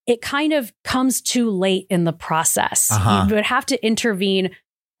justice, it kind of comes too late in the process. You would have to intervene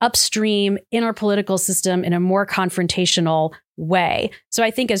upstream in our political system in a more confrontational way. So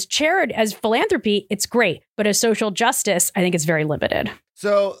I think as philanthropy, it's great. But as social justice, I think it's very limited.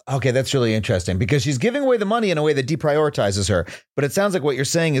 So, okay, that's really interesting because she's giving away the money in a way that deprioritizes her. But it sounds like what you're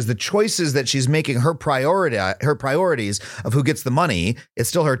saying is the choices that she's making, her priorities of who gets the money, it's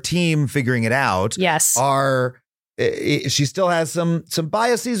still her team figuring it out. Yes. She still has some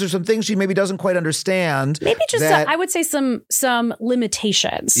biases or some things she maybe doesn't quite understand. Maybe just I would say some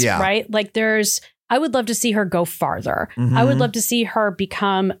limitations, right? Like I would love to see her go farther. I would love to see her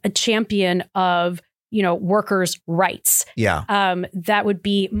become a champion of, workers' rights. That would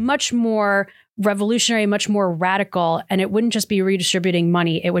be much more revolutionary, much more radical. And it wouldn't just be redistributing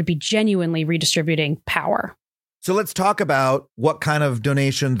money. It would be genuinely redistributing power. So let's talk about what kind of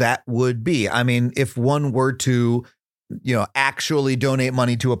donation that would be. I mean, if one were to, actually donate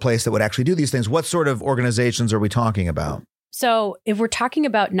money to a place that would actually do these things, what sort of organizations are we talking about? So if we're talking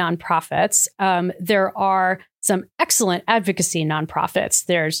about nonprofits, there are some excellent advocacy nonprofits.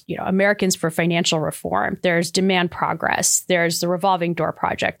 There's, Americans for Financial Reform. There's Demand Progress. There's the Revolving Door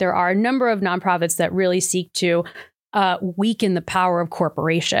Project. There are a number of nonprofits that really seek to weaken the power of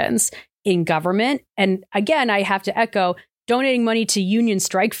corporations in government. And again, I have to echo, donating money to union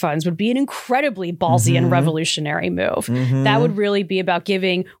strike funds would be an incredibly ballsy and revolutionary move. That would really be about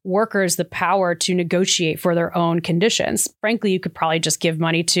giving workers the power to negotiate for their own conditions. Frankly, you could probably just give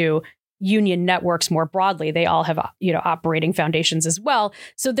money to union networks more broadly. They all have, operating foundations as well.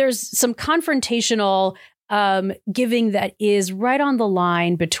 So there's some confrontational giving that is right on the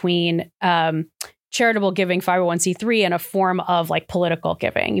line between charitable giving, 501c3, and a form of like political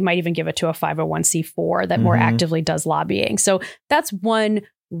giving. You might even give it to a 501c4 that more actively does lobbying. So that's one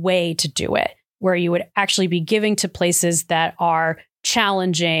way to do it, where you would actually be giving to places that are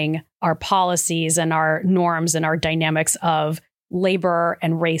challenging our policies and our norms and our dynamics of labor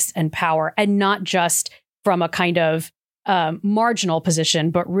and race and power, and not just from a kind of marginal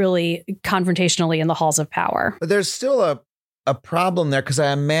position, but really confrontationally in the halls of power. There's still a problem there because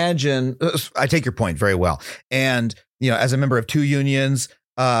I imagine I take your point very well. And, as a member of two unions,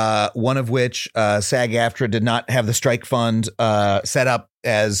 one of which SAG-AFTRA did not have the strike fund set up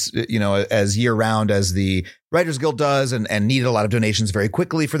as year round as the Writers Guild does and needed a lot of donations very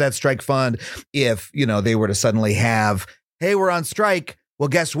quickly for that strike fund. If, they were to suddenly have, hey, we're on strike. Well,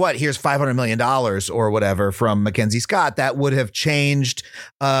 guess what? Here's $500 million or whatever from Mackenzie Scott. That would have changed.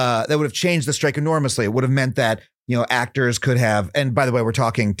 The strike enormously. It would have meant that actors could have, and by the way, we're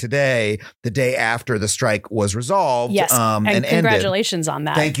talking today, the day after the strike was resolved. Yes, and congratulations on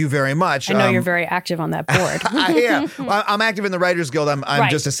that. Thank you very much. I know you're very active on that board. Yeah, well, I'm active in the Writers Guild. I'm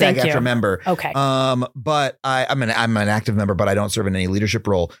just a SAG-AFTRA member. Okay. But I'm an active member, but I don't serve in any leadership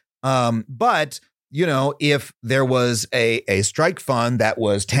role. But if there was a strike fund that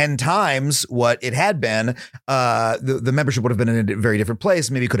was 10 times what it had been, the membership would have been in a very different place.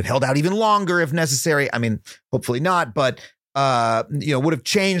 Maybe could have held out even longer if necessary. I mean, hopefully not, but, would have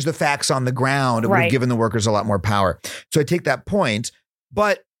changed the facts on the ground. It would have given the workers a lot more power. So I take that point.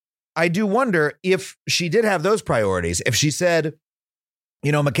 But I do wonder if she did have those priorities. If she said,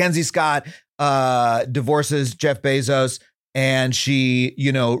 Mackenzie Scott divorces Jeff Bezos, and she,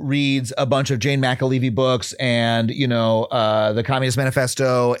 reads a bunch of Jane McAlevey books and, the Communist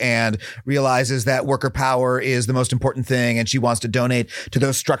Manifesto, and realizes that worker power is the most important thing. And she wants to donate to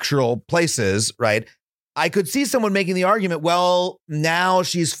those structural places. Right. I could see someone making the argument, well, now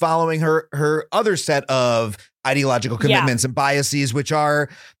she's following her other set of ideological commitments and biases, which are,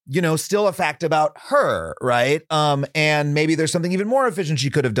 still a fact about her. Right. And maybe there's something even more efficient she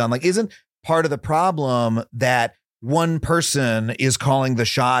could have done. Like, isn't part of the problem that one person is calling the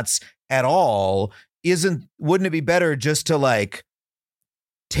shots at all? Wouldn't it be better just to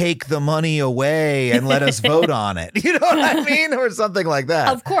take the money away and let us vote on it? You know what I mean? Or something like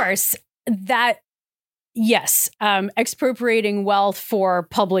that. Of course, yes. Expropriating wealth for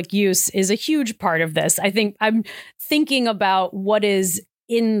public use is a huge part of this. I think I'm thinking about what is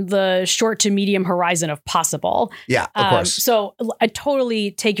in the short to medium horizon of possible. Yeah, of course. So I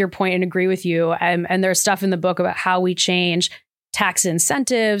totally take your point and agree with you. And there's stuff in the book about how we change tax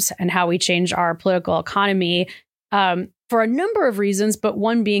incentives and how we change our political economy for a number of reasons, but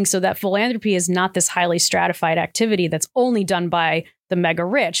one being so that philanthropy is not this highly stratified activity that's only done by the mega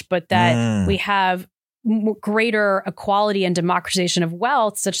rich, but that we have greater equality and democratization of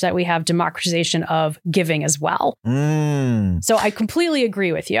wealth such that we have democratization of giving as well. So I completely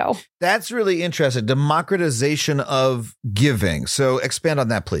agree with you. That's really interesting. Democratization of giving. So expand on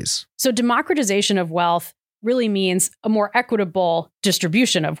that, please. So democratization of wealth really means a more equitable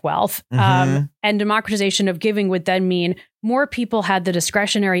distribution of wealth. And democratization of giving would then mean more people had the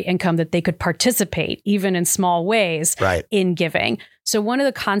discretionary income that they could participate, even in small ways, in giving. So one of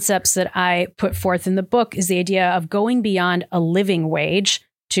the concepts that I put forth in the book is the idea of going beyond a living wage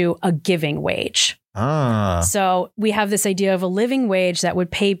to a giving wage. So we have this idea of a living wage that would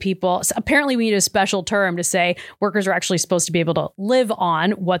pay people. So apparently we need a special term to say workers are actually supposed to be able to live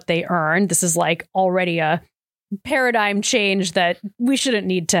on what they earn. This is like already a paradigm change that we shouldn't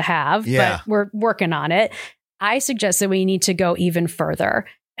need to have, but we're working on it. I suggest that we need to go even further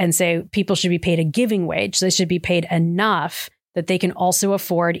and say people should be paid a giving wage. They should be paid enough that they can also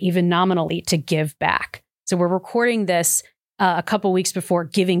afford, even nominally, to give back. So we're recording this a couple weeks before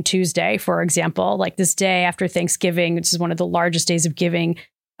Giving Tuesday, for example, like this day after Thanksgiving, which is one of the largest days of giving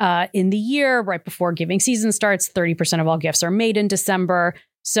in the year, right before giving season starts. 30% of all gifts are made in December.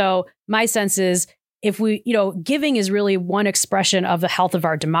 So my sense is if we, giving is really one expression of the health of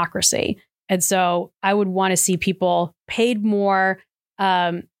our democracy. And so I would want to see people paid more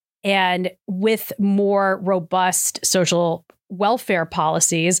and with more robust social welfare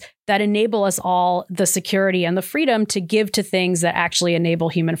policies that enable us all the security and the freedom to give to things that actually enable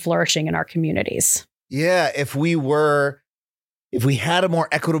human flourishing in our communities. Yeah, if we had a more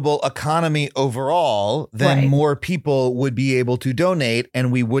equitable economy overall, then more people would be able to donate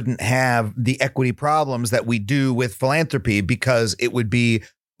and we wouldn't have the equity problems that we do with philanthropy because it would be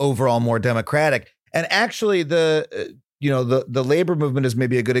overall more democratic. And actually the labor movement is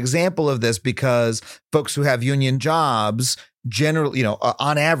maybe a good example of this because folks who have union jobs generally,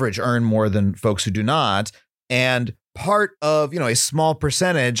 on average earn more than folks who do not. And part of, a small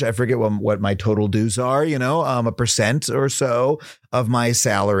percentage, I forget what my total dues are, a percent or so of my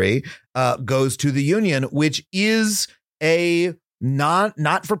salary goes to the union, which is a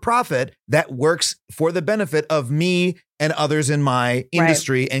not for profit that works for the benefit of me and others in my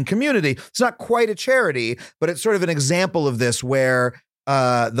industry and community. It's not quite a charity, but it's sort of an example of this where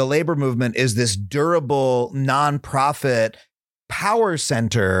the labor movement is this durable nonprofit power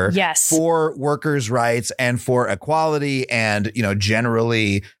center for workers' rights and for equality and,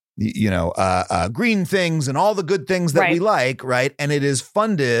 generally, green things and all the good things that we like. Right. And it is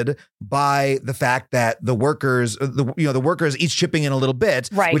funded by the fact that the workers, the workers each chipping in a little bit,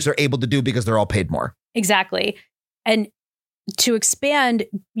 which they're able to do because they're all paid more. Exactly. And to expand,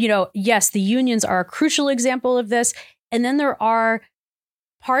 yes, the unions are a crucial example of this. And then there are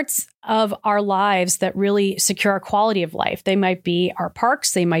parts of our lives that really secure our quality of life. They might be our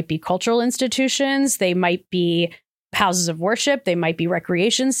parks. They might be cultural institutions. They might be houses of worship. They might be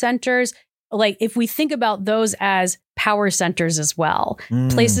recreation centers. Like if we think about those as power centers as well,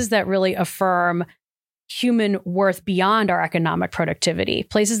 places that really affirm human worth beyond our economic productivity,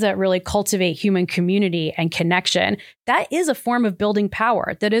 places that really cultivate human community and connection, that is a form of building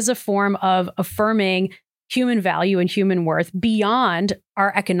power. That is a form of affirming human value and human worth beyond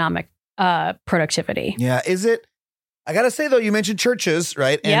our economic productivity. Yeah. Is it? I got to say, though, you mentioned churches,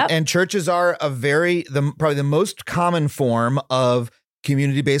 right? And churches are probably the most common form of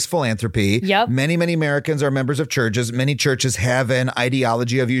community-based philanthropy. Many Americans are members of churches. Many churches have an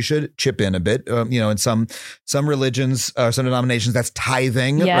ideology of you should chip in a bit. In some religions, some denominations, that's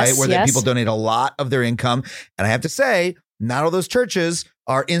tithing, right? Where people donate a lot of their income. And I have to say, not all those churches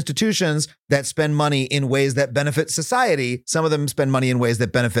are institutions that spend money in ways that benefit society. Some of them spend money in ways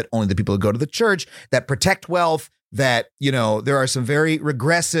that benefit only the people who go to the church, that protect wealth, that, there are some very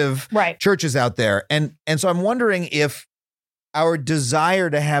regressive churches out there. And so I'm wondering if our desire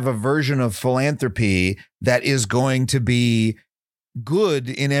to have a version of philanthropy that is going to be good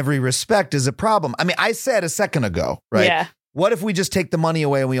in every respect is a problem. I mean, I said a second ago, right? Yeah. What if we just take the money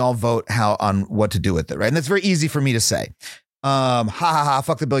away and we all vote on what to do with it, right? And that's very easy for me to say.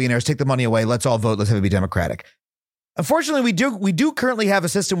 Fuck the billionaires, take the money away. Let's all vote. Let's have it be democratic. Unfortunately, we do currently have a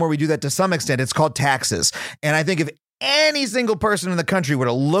system where we do that to some extent. It's called taxes. And I think if any single person in the country were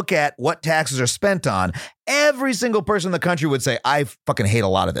to look at what taxes are spent on, every single person in the country would say, I fucking hate a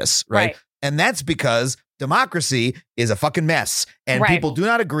lot of this, right? And that's because democracy is a fucking mess and people do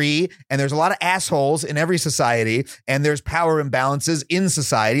not agree. And there's a lot of assholes in every society and there's power imbalances in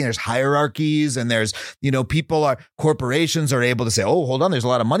society and there's hierarchies and there's, corporations are able to say, oh, hold on, there's a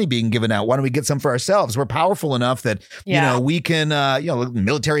lot of money being given out. Why don't we get some for ourselves? We're powerful enough that, we can,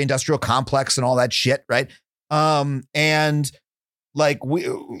 military industrial complex and all that shit. Right. And like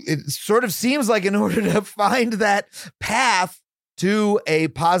it sort of seems like in order to find that path to a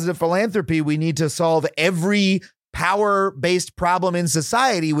positive philanthropy, we need to solve every power-based problem in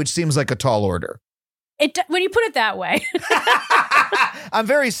society, which seems like a tall order. When you put it that way. I'm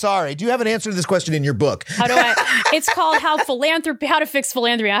very sorry. Do you have an answer to this question in your book? It's called How to Fix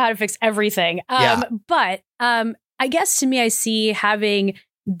Philanthropy, how to fix everything. But I guess to me, I see having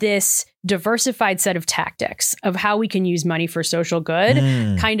this diversified set of tactics of how we can use money for social good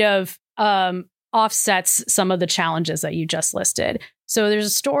kind of offsets some of the challenges that you just listed. So there's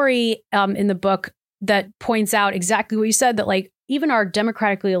a story in the book that points out exactly what you said, that like even our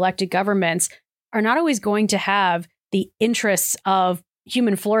democratically elected governments are not always going to have the interests of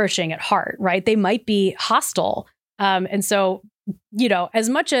human flourishing at heart, right? They might be hostile. And so, as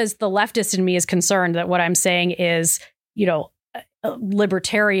much as the leftist in me is concerned that what I'm saying is,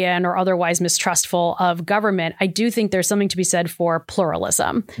 libertarian or otherwise mistrustful of government, I do think there's something to be said for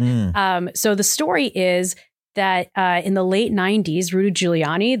pluralism. So the story is that in the late 90s, Rudy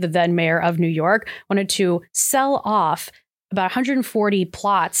Giuliani, the then mayor of New York, wanted to sell off about 140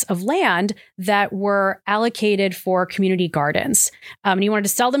 plots of land that were allocated for community gardens. And he wanted to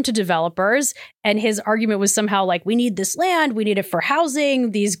sell them to developers. And his argument was somehow like, we need this land, we need it for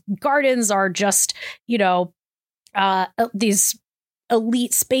housing. These gardens are just, these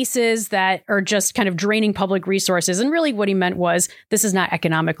elite spaces that are just kind of draining public resources. And really what he meant was, this is not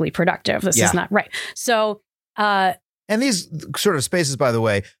economically productive. This is not right. So, and these sort of spaces, by the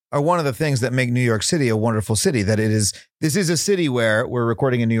way, are one of the things that make New York City a wonderful city. This is a city where we're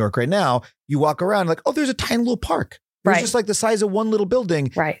recording in New York right now. You walk around like, oh, there's a tiny little park. It's just like the size of one little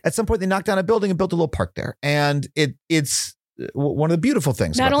building. Right. At some point, they knocked down a building and built a little park there. And it's one of the beautiful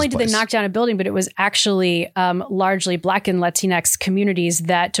things. Not only did they knock down a building, but it was actually largely Black and Latinx communities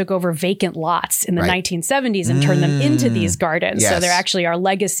that took over vacant lots in the 1970s and turned them into these gardens. Yes. So there actually are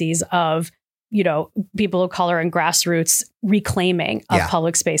legacies of people of color and grassroots reclaiming of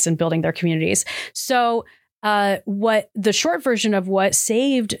public space and building their communities. So what the short version of what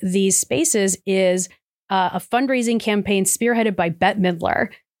saved these spaces is a fundraising campaign spearheaded by Bette Midler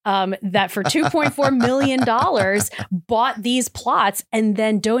that for $2.4 million bought these plots and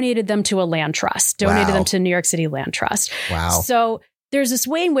then donated them to a land trust, donated them to New York City Land Trust. Wow. So there's this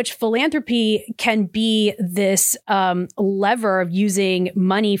way in which philanthropy can be this lever of using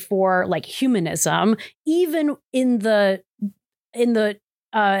money for like humanism, even in the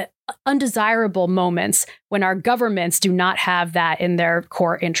undesirable moments when our governments do not have that in their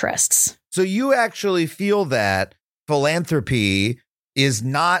core interests. So you actually feel that philanthropy is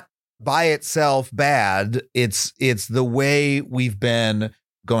not by itself bad. It's the way we've been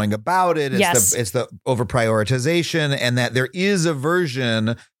going about it. It's the over prioritization, and that there is a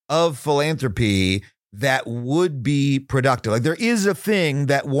version of philanthropy that would be productive. Like there is a thing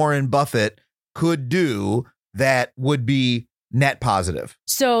that Warren Buffett could do that would be net positive.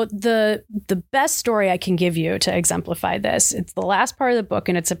 So the best story I can give you to exemplify this, it's the last part of the book,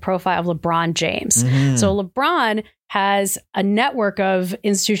 and it's a profile of LeBron James. So LeBron has a network of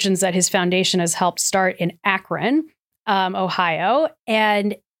institutions that his foundation has helped start in Akron, Ohio.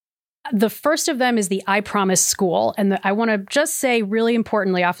 And the first of them is the I Promise School. And I want to just say really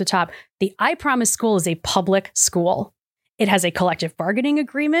importantly off the top, the I Promise School is a public school. It has a collective bargaining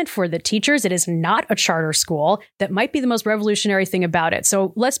agreement for the teachers. It is not a charter school. That might be the most revolutionary thing about it.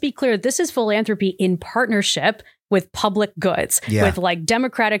 So let's be clear. This is philanthropy in partnership with public goods, with like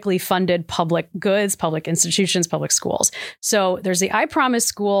democratically funded public goods, public institutions, public schools. So there's the I Promise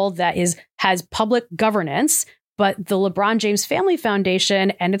School that has public governance, but the LeBron James Family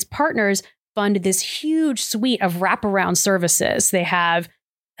Foundation and its partners fund this huge suite of wraparound services. They have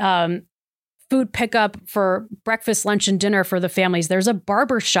food pickup for breakfast, lunch, and dinner for the families. There's a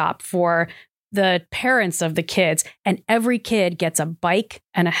barber shop for the parents of the kids, and every kid gets a bike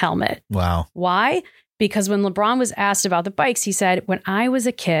and a helmet. Wow. Why? Because when LeBron was asked about the bikes, he said, when I was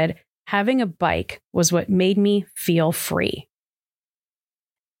a kid, having a bike was what made me feel free.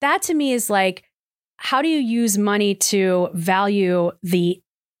 That to me is like, how do you use money to value the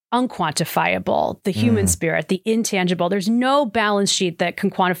unquantifiable, the human spirit, the intangible? There's no balance sheet that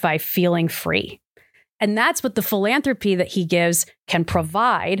can quantify feeling free. And that's what the philanthropy that he gives can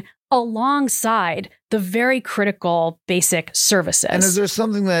provide alongside the very critical basic services. And is there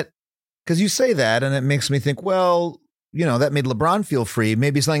something that, because you say that and it makes me think, well, that made LeBron feel free,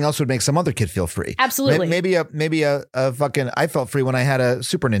 maybe something else would make some other kid feel free. Absolutely. Maybe a fucking, I felt free when I had a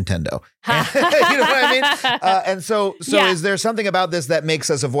Super Nintendo. You know what I mean? And so is there something about this that makes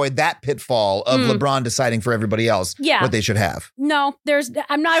us avoid that pitfall of LeBron deciding for everybody else what they should have? No,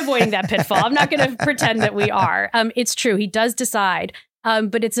 I'm not avoiding that pitfall. I'm not going to pretend that we are. It's true. He does decide,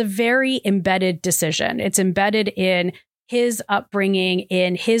 but it's a very embedded decision. It's embedded in his upbringing,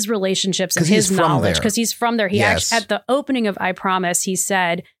 in his relationships, and his knowledge, because he's from there. He actually, at the opening of I Promise, he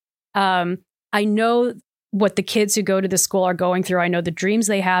said, I know what the kids who go to the school are going through. I know the dreams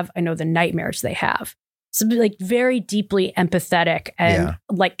they have. I know the nightmares they have. So like very deeply empathetic and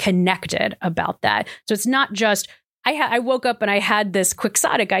like connected about that. So it's not just, I woke up and I had this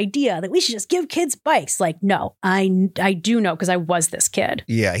quixotic idea that we should just give kids bikes. Like, no, I do know because I was this kid.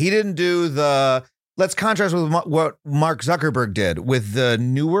 Yeah, he didn't do the... Let's contrast with what Mark Zuckerberg did with the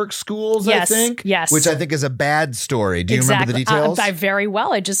Newark schools, I think. Yes. Which I think is a bad story. Do you remember the details? Very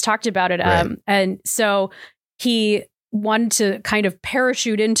well. I just talked about it. Right. And so he wanted to kind of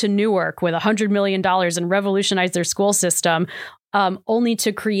parachute into Newark with $100 million and revolutionize their school system, only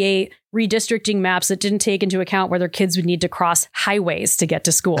to create redistricting maps that didn't take into account whether kids would need to cross highways to get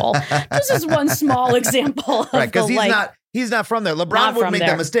to school. This is one small example. Right, because he's not from there. LeBron wouldn't make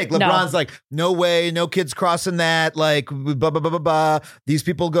that mistake. LeBron's like, no way, no kids crossing that. Like, blah, blah, blah, blah, blah. These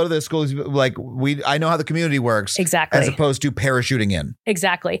people go to the schools. Like, I know how the community works. Exactly. As opposed to parachuting in.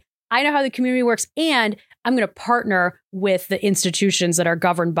 Exactly. I know how the community works. And I'm going to partner with the institutions that are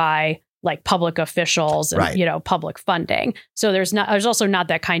governed by like public officials and, public funding. So there's also not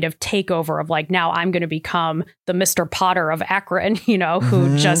that kind of takeover of like, now I'm going to become the Mr. Potter of Akron,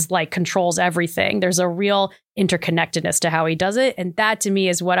 who just like controls everything. There's a real interconnectedness to how he does it. And that to me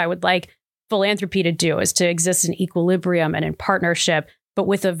is what I would like philanthropy to do, is to exist in equilibrium and in partnership, but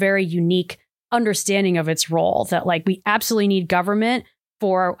with a very unique understanding of its role, that like we absolutely need government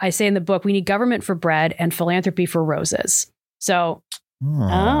for, I say in the book, we need government for bread and philanthropy for roses. So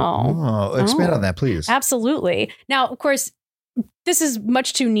expand on that, please. Absolutely. Now, of course, this is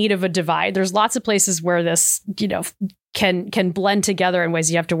much too neat of a divide. There's lots of places where this, can blend together in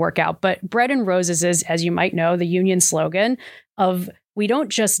ways you have to work out. But bread and roses is, as you might know, the union slogan of, we don't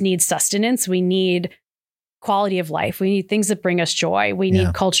just need sustenance. We need quality of life. We need things that bring us joy. We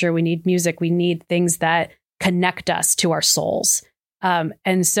need culture. We need music. We need things that connect us to our souls.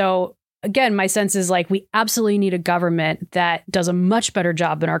 And so, again, my sense is like we absolutely need a government that does a much better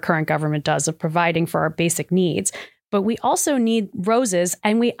job than our current government does of providing for our basic needs. But we also need roses.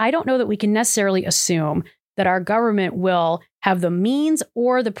 And I don't know that we can necessarily assume that our government will have the means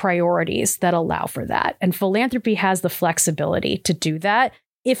or the priorities that allow for that. And philanthropy has the flexibility to do that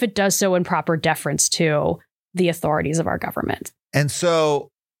if it does so in proper deference to the authorities of our government. And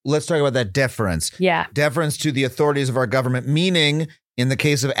so let's talk about that deference. Yeah. Deference to the authorities of our government, meaning in the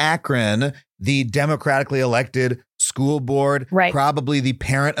case of Akron, the democratically elected school board, probably the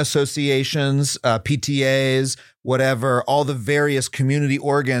parent associations, PTAs, whatever, all the various community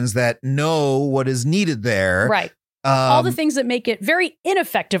organs that know what is needed there. Right. All the things that make it very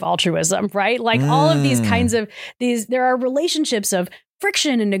ineffective altruism, right? Like all of these kinds of there are relationships of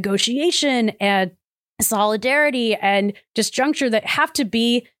friction and negotiation and solidarity and disjuncture that have to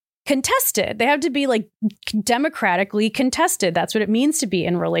be contested. They have to be like democratically contested. That's what it means to be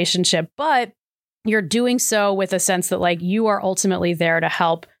in relationship. But you're doing so with a sense that like you are ultimately there to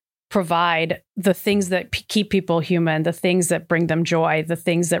help provide the things that keep people human, the things that bring them joy, the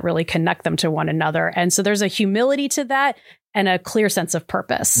things that really connect them to one another. And so there's a humility to that and a clear sense of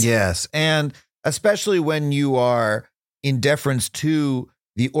purpose. Yes. And especially when you are in deference to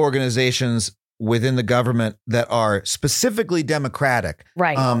the organizations within the government that are specifically democratic,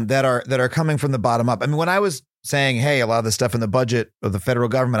 right? That are coming from the bottom up. I mean, when I was saying, hey, a lot of the stuff in the budget of the federal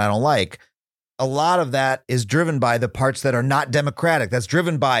government I don't like, a lot of that is driven by the parts that are not democratic. That's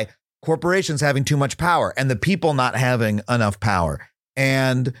driven by corporations having too much power and the people not having enough power.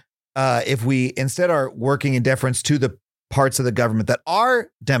 And if we instead are working in deference to the parts of the government that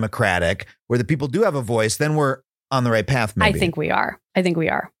are democratic, where the people do have a voice, then we're on the right path. Maybe. I think we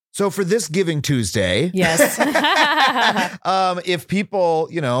are. So for this Giving Tuesday, yes, if people,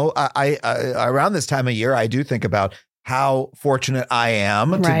 I around this time of year, I do think about how fortunate I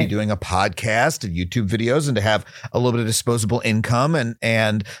am to be doing a podcast and YouTube videos and to have a little bit of disposable income.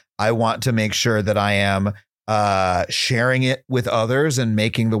 And I want to make sure that I am sharing it with others and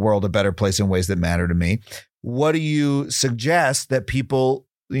making the world a better place in ways that matter to me. What do you suggest that people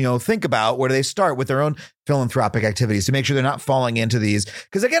think about? Where do they start with their own philanthropic activities to make sure they're not falling into these?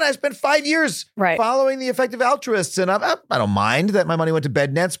 Because again, I spent 5 years following the effective altruists, and I don't mind that my money went to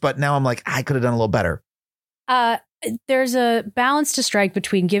bed nets, but now I'm like, I could have done a little better. there's a balance to strike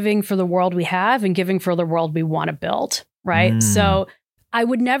between giving for the world we have and giving for the world we want to build, right? So I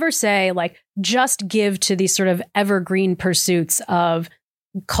would never say like just give to these sort of evergreen pursuits of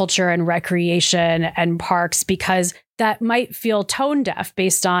culture and recreation and parks, because that might feel tone deaf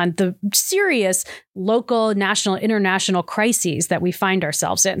based on the serious local, national, international crises that we find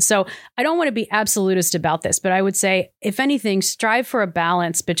ourselves in. So I don't want to be absolutist about this, but I would say, if anything, strive for a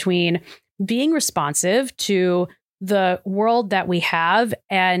balance between being responsive to the world that we have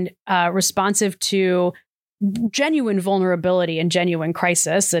and responsive to genuine vulnerability and genuine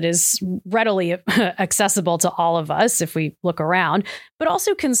crisis that is readily accessible to all of us if we look around, but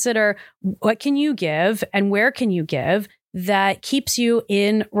also consider what can you give and where can you give that keeps you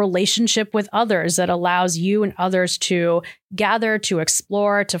in relationship with others, that allows you and others to gather, to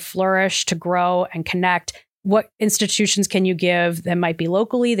explore, to flourish, to grow and connect. What institutions can you give that might be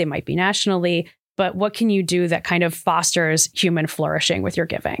locally, they might be nationally, but what can you do that kind of fosters human flourishing with your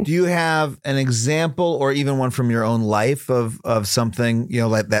giving? Do you have an example or even one from your own life of something,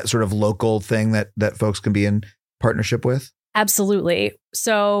 like that sort of local thing that folks can be in partnership with? Absolutely.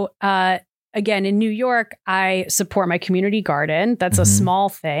 So, again, in New York, I support my community garden. That's a small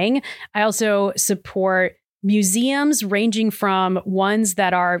thing. I also support museums ranging from ones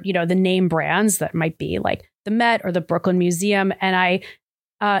that are, the name brands that might be like the Met or the Brooklyn Museum. And I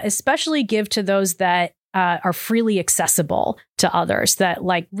especially give to those that are freely accessible to others, that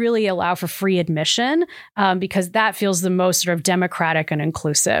like really allow for free admission, because that feels the most sort of democratic and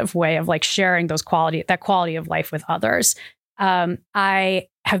inclusive way of like sharing that quality of life with others. I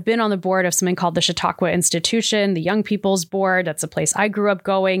have been on the board of something called the Chautauqua Institution, the Young People's Board. That's a place I grew up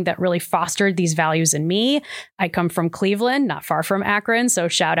going that really fostered these values in me. I come from Cleveland, not far from Akron, so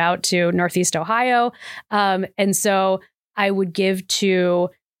shout out to Northeast Ohio. And so I would give to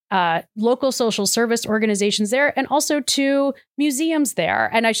local social service organizations there and also to museums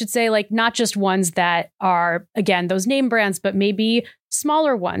there. And I should say, like, not just ones that are, again, those name brands, but maybe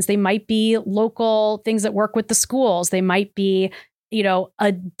smaller ones. They might be local things that work with the schools. They might be,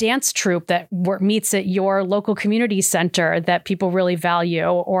 a dance troupe that meets at your local community center that people really value,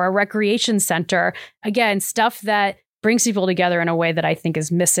 or a recreation center. Again, stuff that brings people together in a way that I think is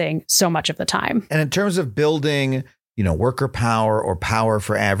missing so much of the time. And in terms of building, worker power or power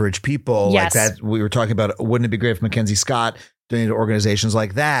for average people, yes, like that we were talking about, wouldn't it be great if Mackenzie Scott donated to organizations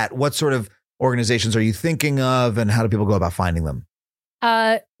like that? What sort of organizations are you thinking of, and how do people go about finding them?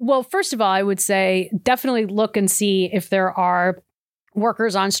 Well, first of all, I would say definitely look and see if there are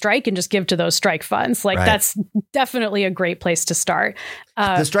workers on strike and just give to those strike funds. Like, that's definitely a great place to start.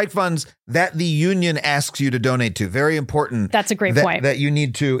 The strike funds that the union asks you to donate to, very important. That's a great point. That you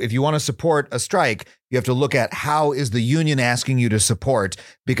need to, if you want to support a strike, you have to look at how is the union asking you to support,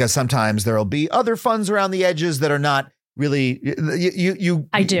 because sometimes there'll be other funds around the edges that are not really, you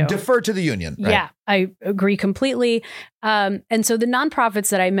defer to the union. Right? Yeah, I agree completely. And so the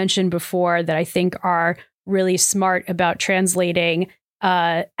nonprofits that I mentioned before that I think are really smart about translating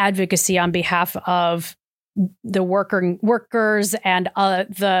advocacy on behalf of the workers and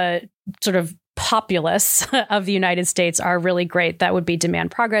the sort of populace of the United States are really great. That would be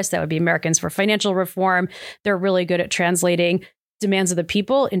Demand Progress. That would be Americans for Financial Reform. They're really good at translating demands of the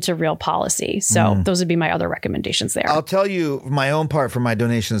people into real policy. So those would be my other recommendations there. I'll tell you my own part for my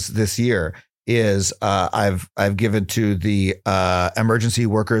donations this year is I've given to the Emergency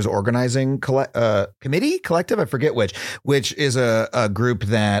Workers Organizing Collective. I forget which is a group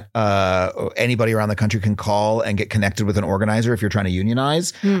that anybody around the country can call and get connected with an organizer if you're trying to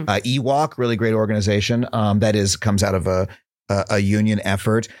unionize. EWOC, really great organization that comes out of a union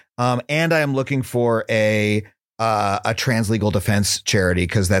effort. And I am looking for a trans-legal defense charity,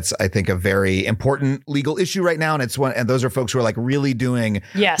 because that's, I think, a very important legal issue right now. And those are folks who are like really doing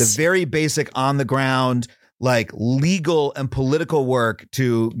the very basic on the ground, like legal and political work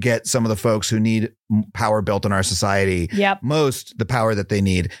to get some of the folks who need power built in our society, most the power that they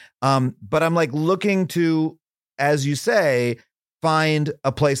need. But I'm like looking to, as you say, find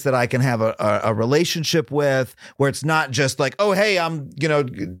a place that I can have a relationship with, where it's not just like, oh, hey, I'm,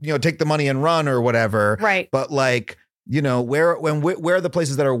 take the money and run or whatever. Right. But like, where are the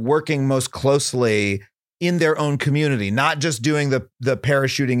places that are working most closely in their own community, not just doing the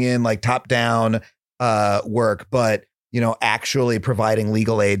parachuting in, like top down work, but, actually providing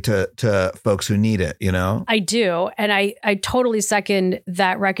legal aid to folks who need it, I do. And I totally second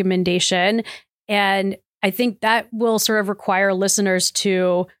that recommendation. And I think that will sort of require listeners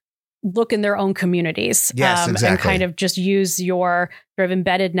to look in their own communities, yes, exactly, and kind of just use your sort of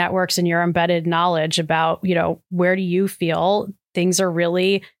embedded networks and your embedded knowledge about, where do you feel things are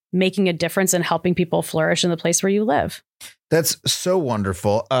really making a difference and helping people flourish in the place where you live. That's so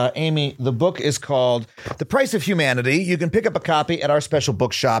wonderful. Amy, the book is called The Price of Humanity. You can pick up a copy at our special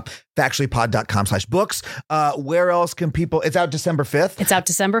bookshop, factuallypod.com/books. Where else can people, it's out December 5th. It's out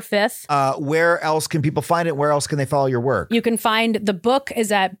December 5th. Where else can people find it? Where else can they follow your work? You can find the book is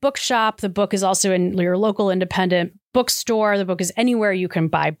at Bookshop. The book is also in your local independent bookstore. The book is anywhere you can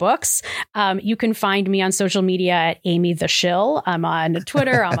buy books. You can find me on social media at Amy the Shill. I'm on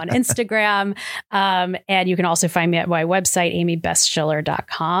Twitter. I'm on Instagram. And you can also find me at my website,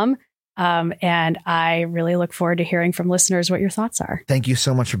 amybestschiller.com. And I really look forward to hearing from listeners what your thoughts are. Thank you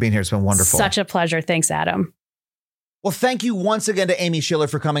so much for being here. It's been wonderful. Such a pleasure. Thanks, Adam. Well, thank you once again to Amy Schiller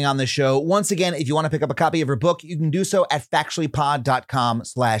for coming on the show. Once again, if you want to pick up a copy of her book, you can do so at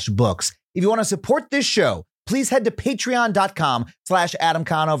factuallypod.com/books. If you want to support this show, please head to patreon.com/Adam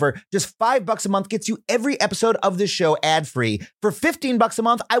Conover. Just $5 a month gets you every episode of this show ad-free. For $15 a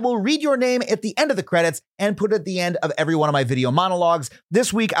month, I will read your name at the end of the credits and put it at the end of every one of my video monologues.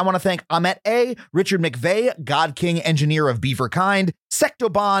 This week, I want to thank Ahmet A., Richard McVeigh, God King Engineer of Beaver Kind,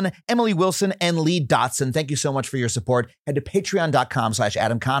 Sectoban, Emily Wilson, and Lee Dotson. Thank you so much for your support. Head to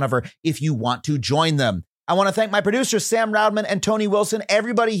patreon.com/Adam Conover if you want to join them. I want to thank my producers, Sam Roudman and Tony Wilson,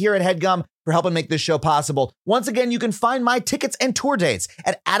 everybody here at HeadGum for helping make this show possible. Once again, you can find my tickets and tour dates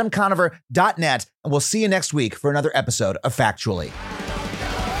at adamconover.net, and we'll see you next week for another episode of Factually.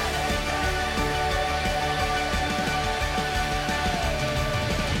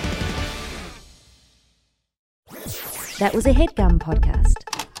 That was a HeadGum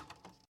podcast.